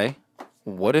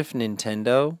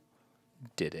Nintendo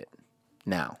did it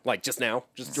now? Like just now?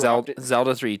 Just dropped it?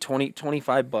 Zelda 3,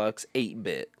 $25,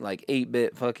 8-bit. Like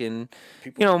 8-bit fucking,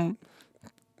 people,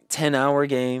 10-hour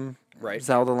game. Right.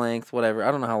 Zelda length, whatever.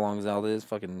 I don't know how long Zelda is.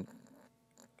 Fucking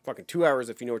 2 hours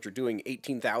if you know what you're doing.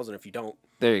 18,000 if you don't.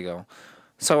 There you go.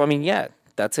 So, I mean, yeah,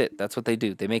 that's it. That's what they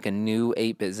do. They make a new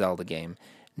 8-bit Zelda game.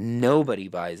 Nobody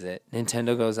buys it.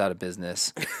 Nintendo goes out of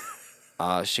business.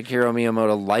 Shigeru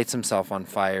Miyamoto lights himself on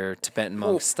fire, Tibetan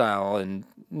monk style, in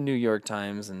New York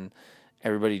Times, and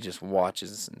everybody just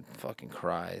watches and fucking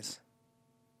cries.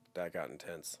 That got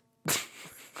intense.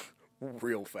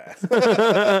 Real fast.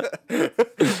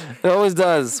 It always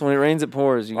does. When it rains, it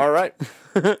pours. All right.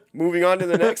 Moving on to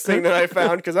the next thing that I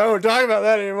found, because I don't want to talk about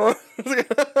that anymore.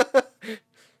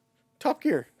 Top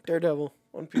Gear, Daredevil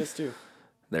on PS2.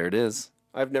 There it is.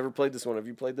 I've never played this one. Have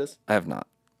you played this? I have not.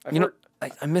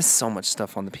 I miss so much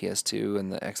stuff on the PS2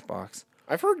 and the Xbox.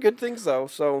 I've heard good things, though,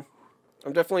 so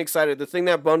I'm definitely excited. The thing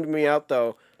that bummed me out,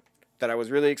 though, that I was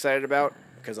really excited about,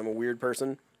 because I'm a weird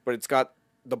person, but it's got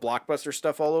the Blockbuster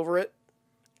stuff all over it.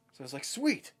 So I was like,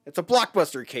 sweet. It's a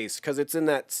Blockbuster case, because it's in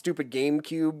that stupid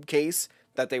GameCube case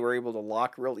that they were able to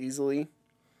lock real easily.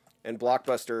 And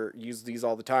Blockbuster used these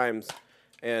all the times.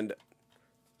 And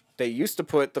they used to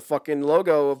put the fucking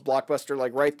logo of Blockbuster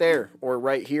like right there or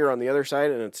right here on the other side,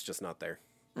 and it's just not there.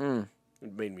 It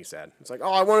made me sad. It's like,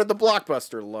 oh, I wanted the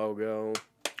Blockbuster logo.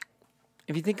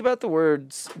 If you think about the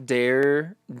words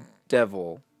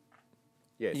Daredevil,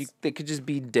 yes, they could just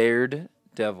be Dared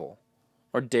Devil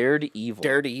or Dared Evil.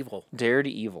 Dared Evil. Dared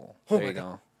Evil. There you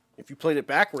go. If you played it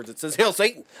backwards, it says Hail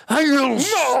Satan. Hail!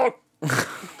 No!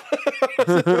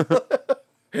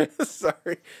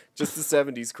 Sorry. Just the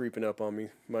 70s creeping up on me.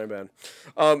 My bad.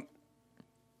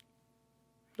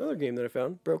 Another game that I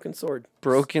found, Broken Sword.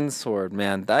 Broken Sword,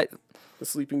 man. The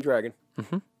Sleeping Dragon. Is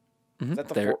that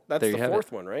that's the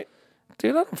fourth one, right?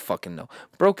 Dude, I don't fucking know.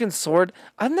 Broken Sword.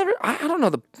 I don't know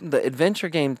the adventure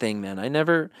game thing, man.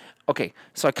 Okay,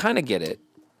 so I kind of get it.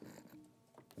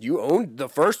 You owned the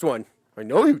first one. I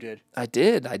know you did. I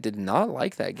did. I did not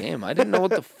like that game. I didn't know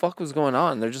what the fuck was going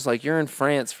on. They're just like, you're in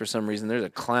France for some reason. There's a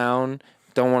clown,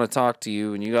 don't want to talk to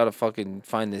you, and you got to fucking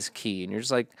find this key. And you're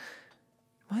just like,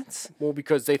 what? Well,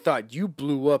 because they thought you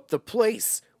blew up the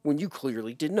place when you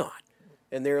clearly did not.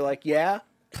 And they're like, yeah,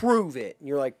 prove it. And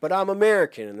you're like, but I'm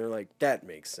American. And they're like, that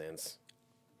makes sense.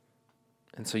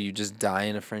 And so you just die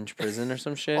in a French prison or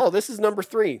some shit? Oh, this is number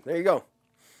 3. There you go.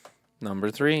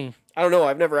 Number 3. I don't know.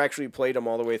 I've never actually played them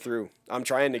all the way through. I'm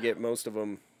trying to get most of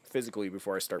them physically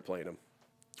before I start playing them.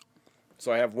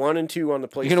 So I have 1 and 2 on the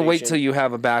PlayStation. You're going to wait till you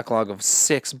have a backlog of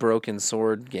 6 Broken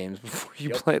Sword games before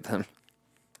you play them.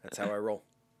 That's how I roll.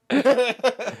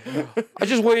 I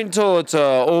just wait until it's an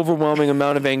overwhelming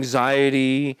amount of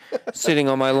anxiety sitting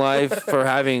on my life for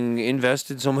having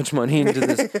invested so much money into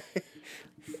this.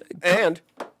 And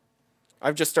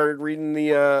I've just started reading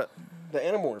the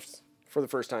Animorphs for the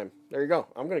first time. There you go.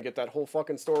 I'm going to get that whole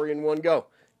fucking story in one go.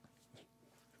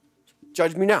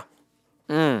 Judge me now.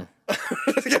 Hey,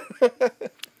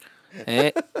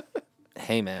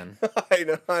 man.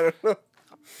 I don't know.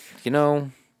 You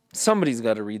know, somebody's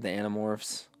got to read the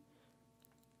Animorphs.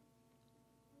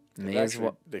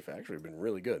 They've actually been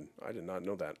really good. I did not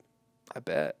know that. I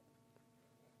bet.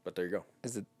 But there you go.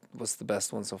 What's the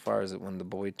best one so far? Is it when the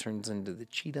boy turns into the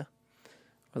cheetah?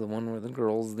 Or the one where the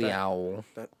girl's the owl?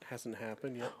 That hasn't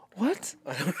happened yet. What?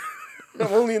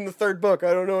 I'm only in the 3rd book.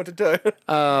 I don't know what to tell you.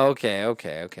 Oh, okay. I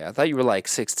thought you were like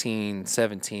 16,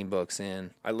 17 books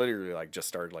in. I literally just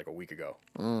started like a week ago.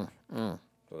 So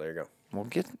there you go. Well,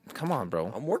 come on,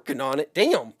 bro. I'm working on it.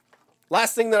 Damn.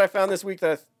 Last thing that I found this week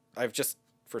that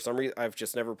for some reason, I've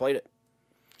just never played it.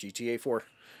 GTA 4.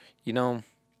 You know,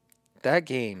 that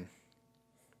game,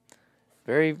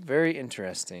 very, very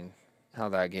interesting how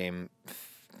that game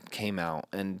came out.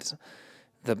 And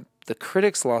the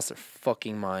critics lost their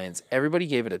fucking minds. Everybody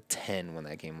gave it a 10 when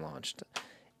that game launched.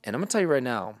 And I'm going to tell you right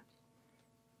now,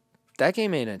 that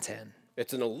game ain't a 10.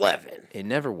 It's an 11. It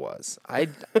never was.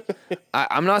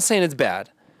 I'm not saying it's bad,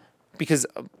 because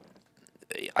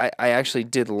I actually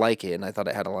did like it, and I thought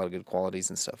it had a lot of good qualities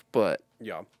and stuff. But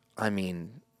Yeah. I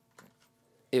mean,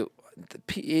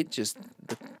 it just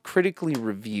the critically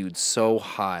reviewed so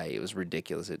high, it was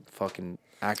ridiculous. It fucking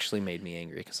actually made me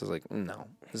angry because I was like, no,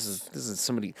 this is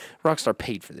somebody Rockstar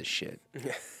paid for this shit.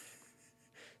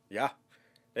 Yeah.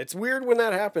 It's weird when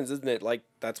that happens, isn't it? Like,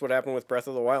 that's what happened with Breath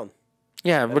of the Wild.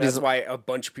 Yeah, And that's why a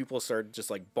bunch of people started just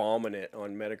like bombing it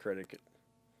on Metacritic.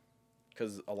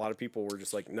 Because a lot of people were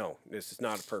just like, no, this is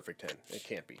not a perfect 10. It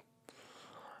can't be.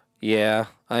 Yeah,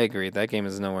 I agree. That game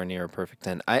is nowhere near a perfect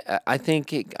 10. I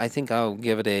think I'll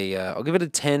give it a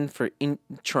 10 for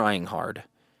trying hard.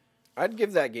 I'd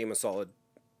give that game a solid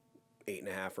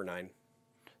 8.5 or 9.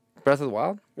 Breath of the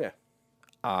Wild? Yeah.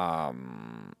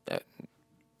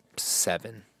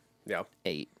 7. Yeah.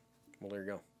 8. Well, there you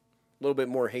go. A little bit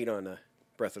more hate on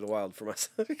Breath of the Wild from us.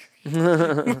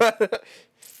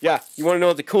 Yeah, you want to know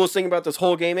what the coolest thing about this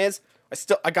whole game is?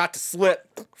 I got to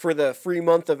slip for the free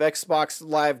month of Xbox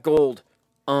Live Gold.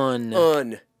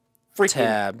 Freaking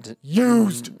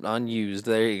used. Unused.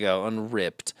 There you go.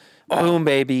 Unripped. Boom,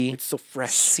 baby. It's so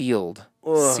fresh. Sealed.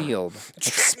 Ugh. Sealed.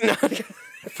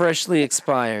 Freshly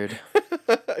expired.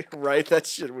 Right? That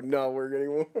shit would not work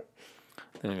anymore.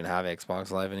 They don't even have Xbox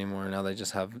Live anymore. Now they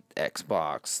just have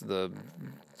Xbox.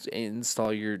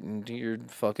 Install your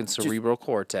fucking cerebral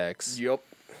cortex. Yep.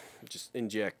 Just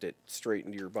inject it straight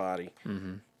into your body.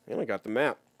 Mm-hmm. And I got the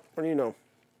map. What do you know?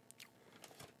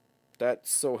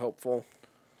 That's so helpful.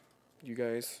 You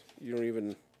guys, you don't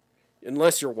even...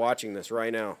 Unless you're watching this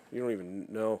right now, you don't even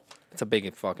know. It's a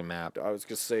big fucking map. I was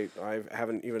going to say, I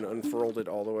haven't even unfurled it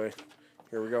all the way.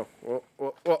 Here we go. Whoa.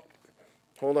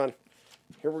 Hold on.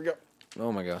 Here we go.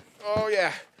 Oh, my God. Oh,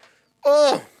 yeah.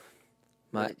 Oh!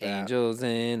 My angel's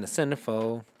in the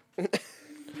centerfold.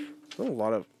 A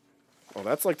lot of... Oh,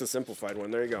 that's like the simplified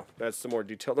one. There you go. That's the more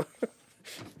detailed.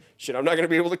 Shit, I'm not going to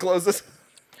be able to close this.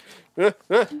 No,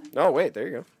 wait. There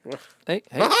you go. Hey,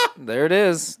 there it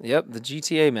is. Yep, the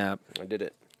GTA map. I did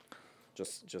it.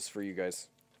 Just for you guys.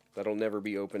 That'll never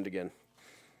be opened again.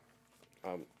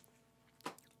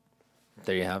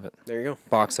 There you have it. There you go.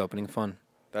 Box opening fun.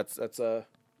 That's all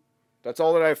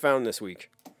that I found this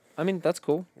week. I mean, that's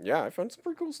cool. Yeah, I found some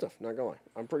pretty cool stuff. Not gonna lie.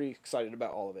 I'm pretty excited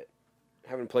about all of it.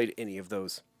 Haven't played any of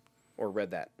those or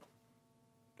read that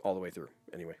all the way through.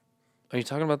 Anyway. Are you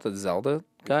talking about the Zelda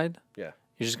guide? Yeah.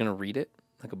 You're just gonna read it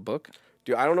like a book?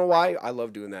 Dude, I don't know why. I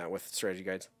love doing that with strategy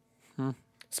guides.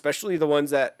 Especially the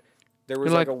ones that there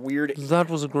was like a weird... That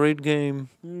was a great game.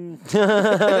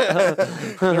 There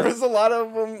was a lot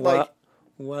of them like...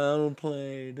 Well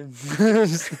played. I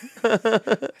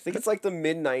think it's like the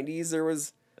mid-90s. There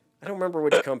was... I don't remember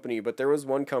which company, but there was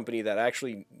one company that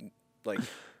actually like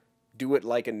do it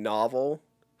like a novel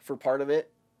for part of it.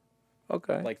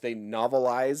 Okay. Like they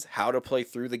novelize how to play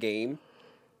through the game.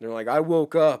 They're like, I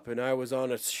woke up and I was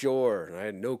on a shore and I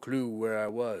had no clue where I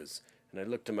was. And I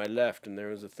looked to my left and there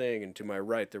was a thing, and to my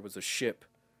right there was a ship.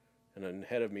 And then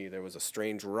ahead of me there was a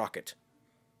strange rocket.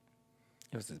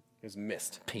 It was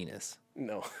mist. Penis.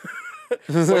 No.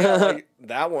 So yeah, like,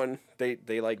 that one,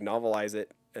 they like novelize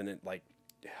it, and it like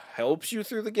helps you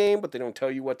through the game, but they don't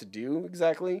tell you what to do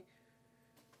exactly.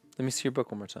 Let me see your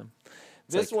book one more time.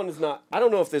 This one is not... I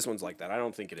don't know if this one's like that. I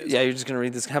don't think it is. Yeah, you're just going to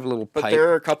read this. Have a little pipe. But there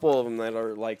are a couple of them that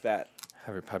are like that.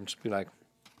 Have your pipe just be like,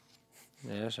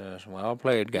 yes, well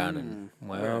played, Gannon.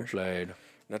 Well played.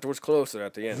 That was closer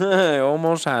at the end.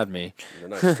 Almost had me.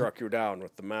 And then I struck you down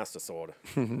with the Master Sword.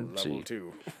 Level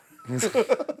 2.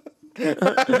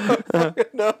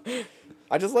 No.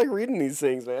 I just like reading these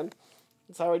things, man.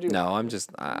 That's how I do. No, I'm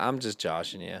just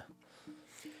joshing you.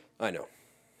 I know.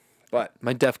 But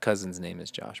my deaf cousin's name is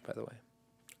Josh, by the way.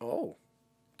 Oh,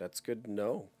 that's good to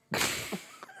know.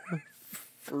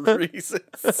 For reasons.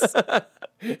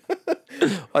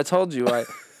 I told you I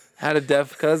had a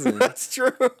deaf cousin. That's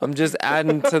true. I'm just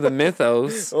adding to the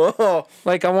mythos. Oh.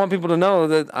 Like, I want people to know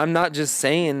that I'm not just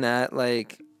saying that,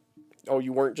 like... Oh,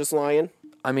 you weren't just lying?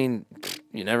 I mean,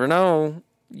 you never know.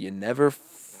 You never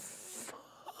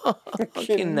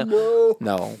fucking know.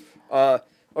 No.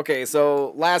 Okay,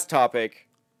 so last topic.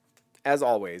 As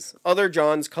always, Other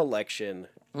John's collection.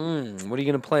 What are you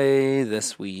going to play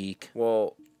this week?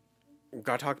 Well, we've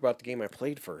got to talk about the game I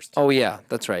played first. Oh, yeah,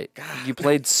 that's right. God. You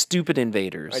played Stupid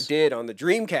Invaders. I did, on the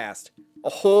Dreamcast. A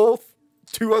whole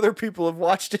 2 other people have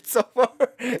watched it so far,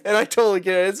 and I totally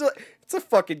get it. It's a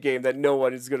fucking game that no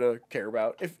one is going to care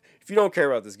about. If you don't care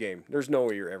about this game, there's no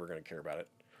way you're ever going to care about it.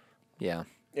 Yeah.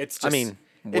 It's just... I mean,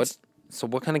 so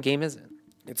what kind of game is it?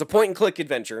 It's a point-and-click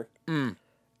adventure.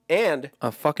 And...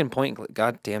 A fucking point-and-click.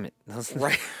 God damn it.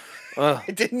 Right. Ugh.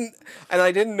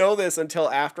 I didn't know this until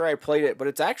after I played it, but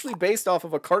it's actually based off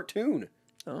of a cartoon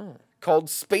called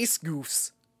Space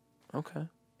Goofs. Okay.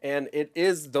 And it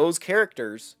is those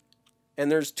characters,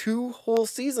 and there's 2 whole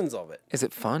seasons of it. Is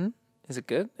it fun? Is it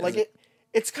good?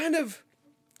 It's kind of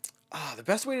the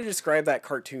best way to describe that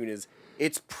cartoon is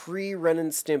it's pre-Ren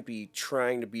and Stimpy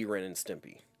trying to be Ren and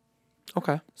Stimpy.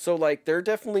 Okay. So like there are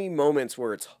definitely moments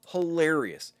where it's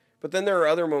hilarious, but then there are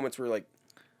other moments where like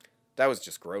that was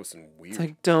just gross and weird. It's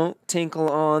like, don't tinkle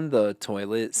on the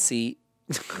toilet seat.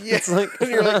 Yeah, it's like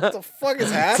you're like, what the fuck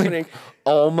is happening? Like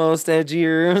almost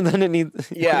edgier than it needs.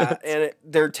 Yeah, and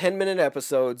they're 10-minute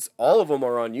episodes. All of them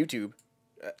are on YouTube.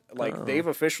 They've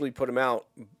officially put them out.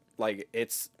 Like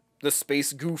it's the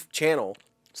Space Goof channel.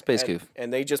 Space Goof.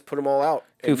 And they just put them all out.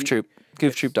 Goof Troop.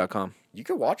 GoofTroop.com. You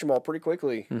could watch them all pretty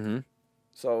quickly. Mm-hmm.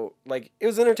 So like it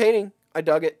was entertaining. I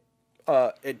dug it.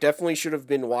 It definitely should have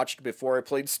been watched before I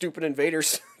played Stupid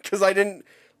Invaders because I didn't.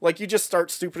 Like, you just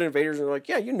start Stupid Invaders and you're like,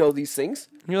 yeah, you know these things.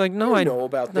 You're like, no, I know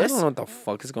about this. I don't know what the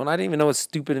fuck is going on. I didn't even know what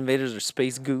Stupid Invaders or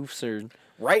Space Goofs or...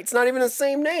 Right? It's not even the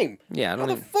same name. Yeah, I don't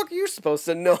How the fuck are you supposed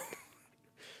to know?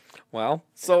 Well...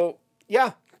 So,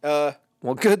 yeah.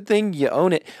 Well, good thing you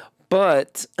own it.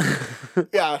 But...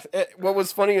 yeah. What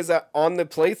was funny is that on the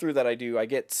playthrough that I do, I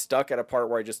get stuck at a part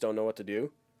where I just don't know what to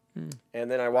do. And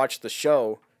then I watch the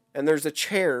show, and there's a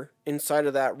chair inside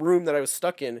of that room that I was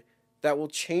stuck in that will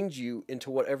change you into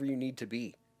whatever you need to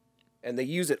be. And they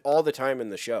use it all the time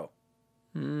in the show.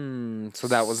 So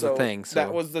that was the thing. So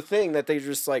that was the thing that they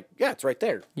just like, yeah, it's right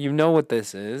there. You know what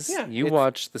this is. Yeah, you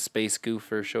watch the Space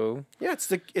Goofer show. Yeah, it's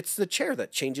the chair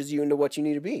that changes you into what you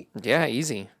need to be. Yeah,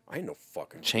 easy. I ain't no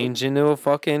fucking Change into a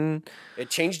fucking... It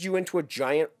changed you into a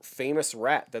giant famous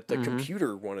rat that the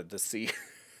computer wanted to see.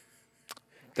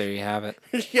 There you have it.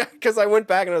 Yeah, because I went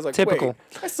back and I was like, Typical.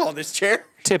 wait, I saw this chair.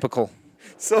 Typical.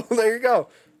 So there you go.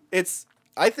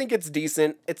 I think it's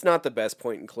decent. It's not the best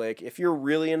point and click. If you're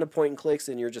really into point and clicks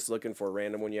and you're just looking for a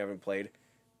random one you haven't played,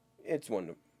 it's one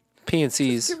to...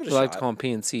 PNCs. We like to call them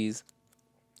PNCs.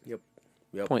 Yep.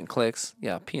 Point and clicks.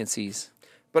 Yeah, PNCs.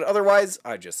 But otherwise,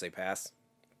 I'd just say pass.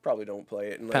 Probably don't play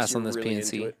it unless pass you're on this really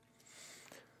PNC. into it.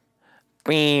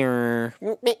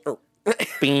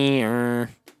 Beer.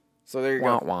 So there you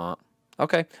wah, go. Wah.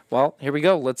 Okay, well, here we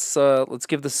go. Let's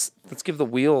give the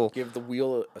wheel. Give the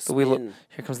wheel a spin.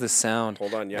 Here comes this sound.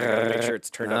 Hold on, yeah, I gotta make sure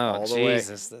it's turned up all the way.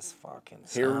 Jesus, this fucking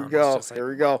sound. Here we go. Here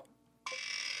we go.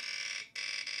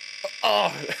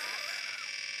 Oh,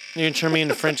 you're gonna turn me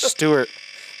into French Stewart.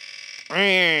 All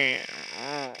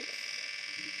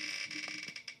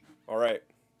right.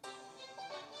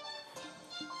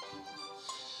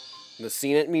 The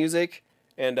Scene It music,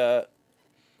 and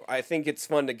I think it's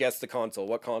fun to guess the console.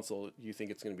 What console do you think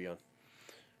it's going to be on?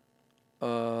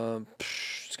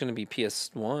 It's going to be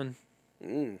PS1.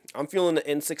 I'm feeling the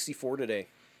N64 today.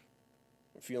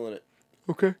 I'm feeling it.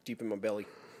 Okay. Deep in my belly.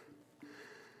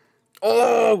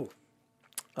 Oh!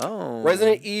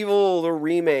 Resident Evil, the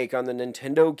remake on the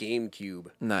Nintendo GameCube.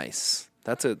 Nice.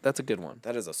 That's a good one.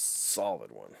 That is a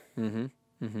solid one.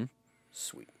 Mm-hmm.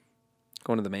 Sweet.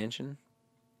 Going to the mansion.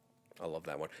 I love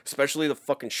that one. Especially the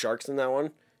fucking sharks in that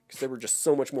one. Because they were just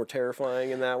so much more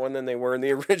terrifying in that one than they were in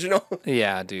the original.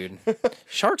 Yeah, dude.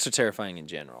 Sharks are terrifying in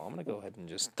general. I'm going to go ahead and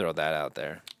just throw that out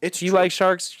there. It's you like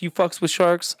sharks? You fucks with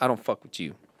sharks? I don't fuck with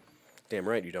you. Damn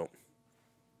right you don't.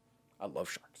 I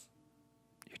love sharks.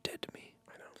 You're dead to me.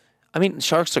 I know. I mean,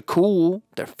 sharks are cool.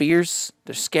 They're fierce.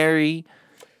 They're scary.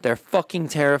 They're fucking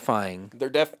terrifying.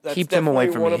 That's Keep them away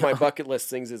from me. One of my bucket list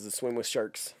things is to swim with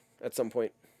sharks at some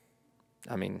point.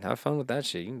 I mean, have fun with that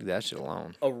shit. You can do that shit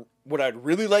alone. What I'd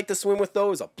really like to swim with,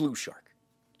 though, is a blue shark.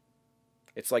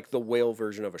 It's like the whale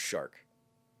version of a shark.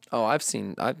 Oh, I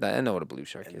know what a blue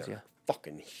shark is, yeah.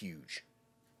 Fucking huge.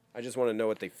 I just want to know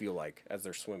what they feel like as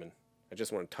they're swimming. I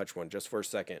just want to touch one just for a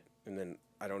second, and then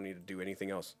I don't need to do anything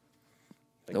else.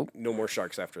 Nope. No more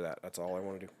sharks after that. That's all I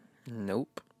want to do.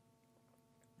 Nope.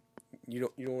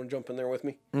 You don't want to jump in there with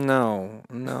me? No.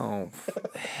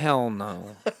 Hell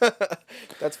no.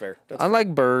 That's fair. I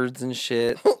like birds and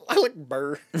shit. I like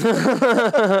birds.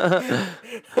 I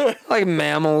like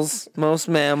mammals. Most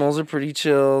mammals are pretty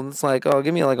chill. It's like, oh,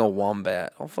 give me like a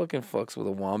wombat. I'll fucking fucks with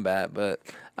a wombat, but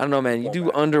I don't know, man. You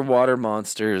do underwater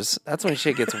monsters. That's when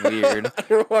shit gets weird.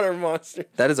 Underwater monster.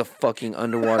 That is a fucking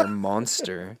underwater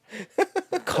monster.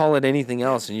 Call it anything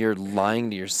else, and you're lying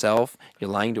to yourself. You're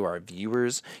lying to our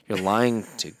viewers. You're lying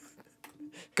to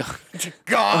God.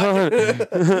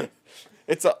 God.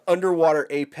 It's an underwater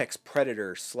apex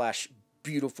predator /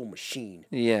 beautiful machine.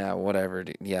 Yeah, whatever.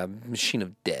 Yeah, machine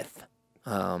of death.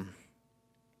 Yeah.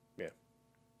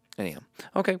 Anyhow.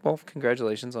 Okay, well,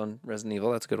 congratulations on Resident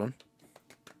Evil. That's a good one.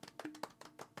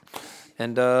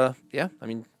 And yeah, I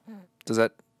mean, does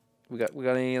that we got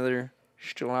any other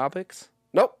topics?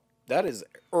 Nope. That is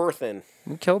earthen.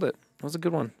 We killed it. That was a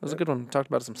good one. That was a good one. We talked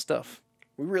about some stuff.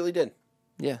 We really did.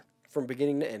 Yeah. From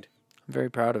beginning to end. I'm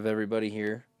very proud of everybody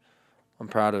here. I'm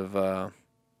proud of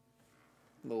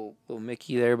little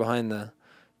Mickey there behind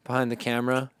the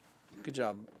camera. Good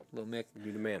job, little Mick.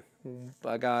 You're the man.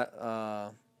 I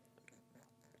got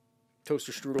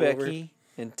toaster strudel Becky over here.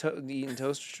 And eating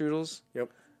toaster strudels.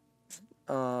 Yep.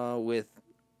 With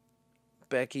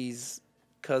Becky's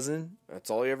cousin. That's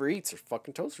all he ever eats are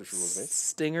fucking toaster strudels, man.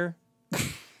 Stinger.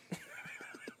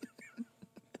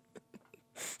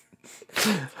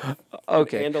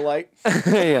 Okay. Candlelight.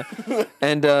 Yeah.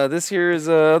 And this here is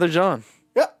other John.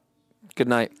 Yep. Good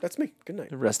night. That's me. Good night.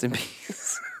 Rest in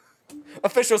peace.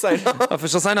 Official sign off.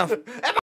 Official sign off.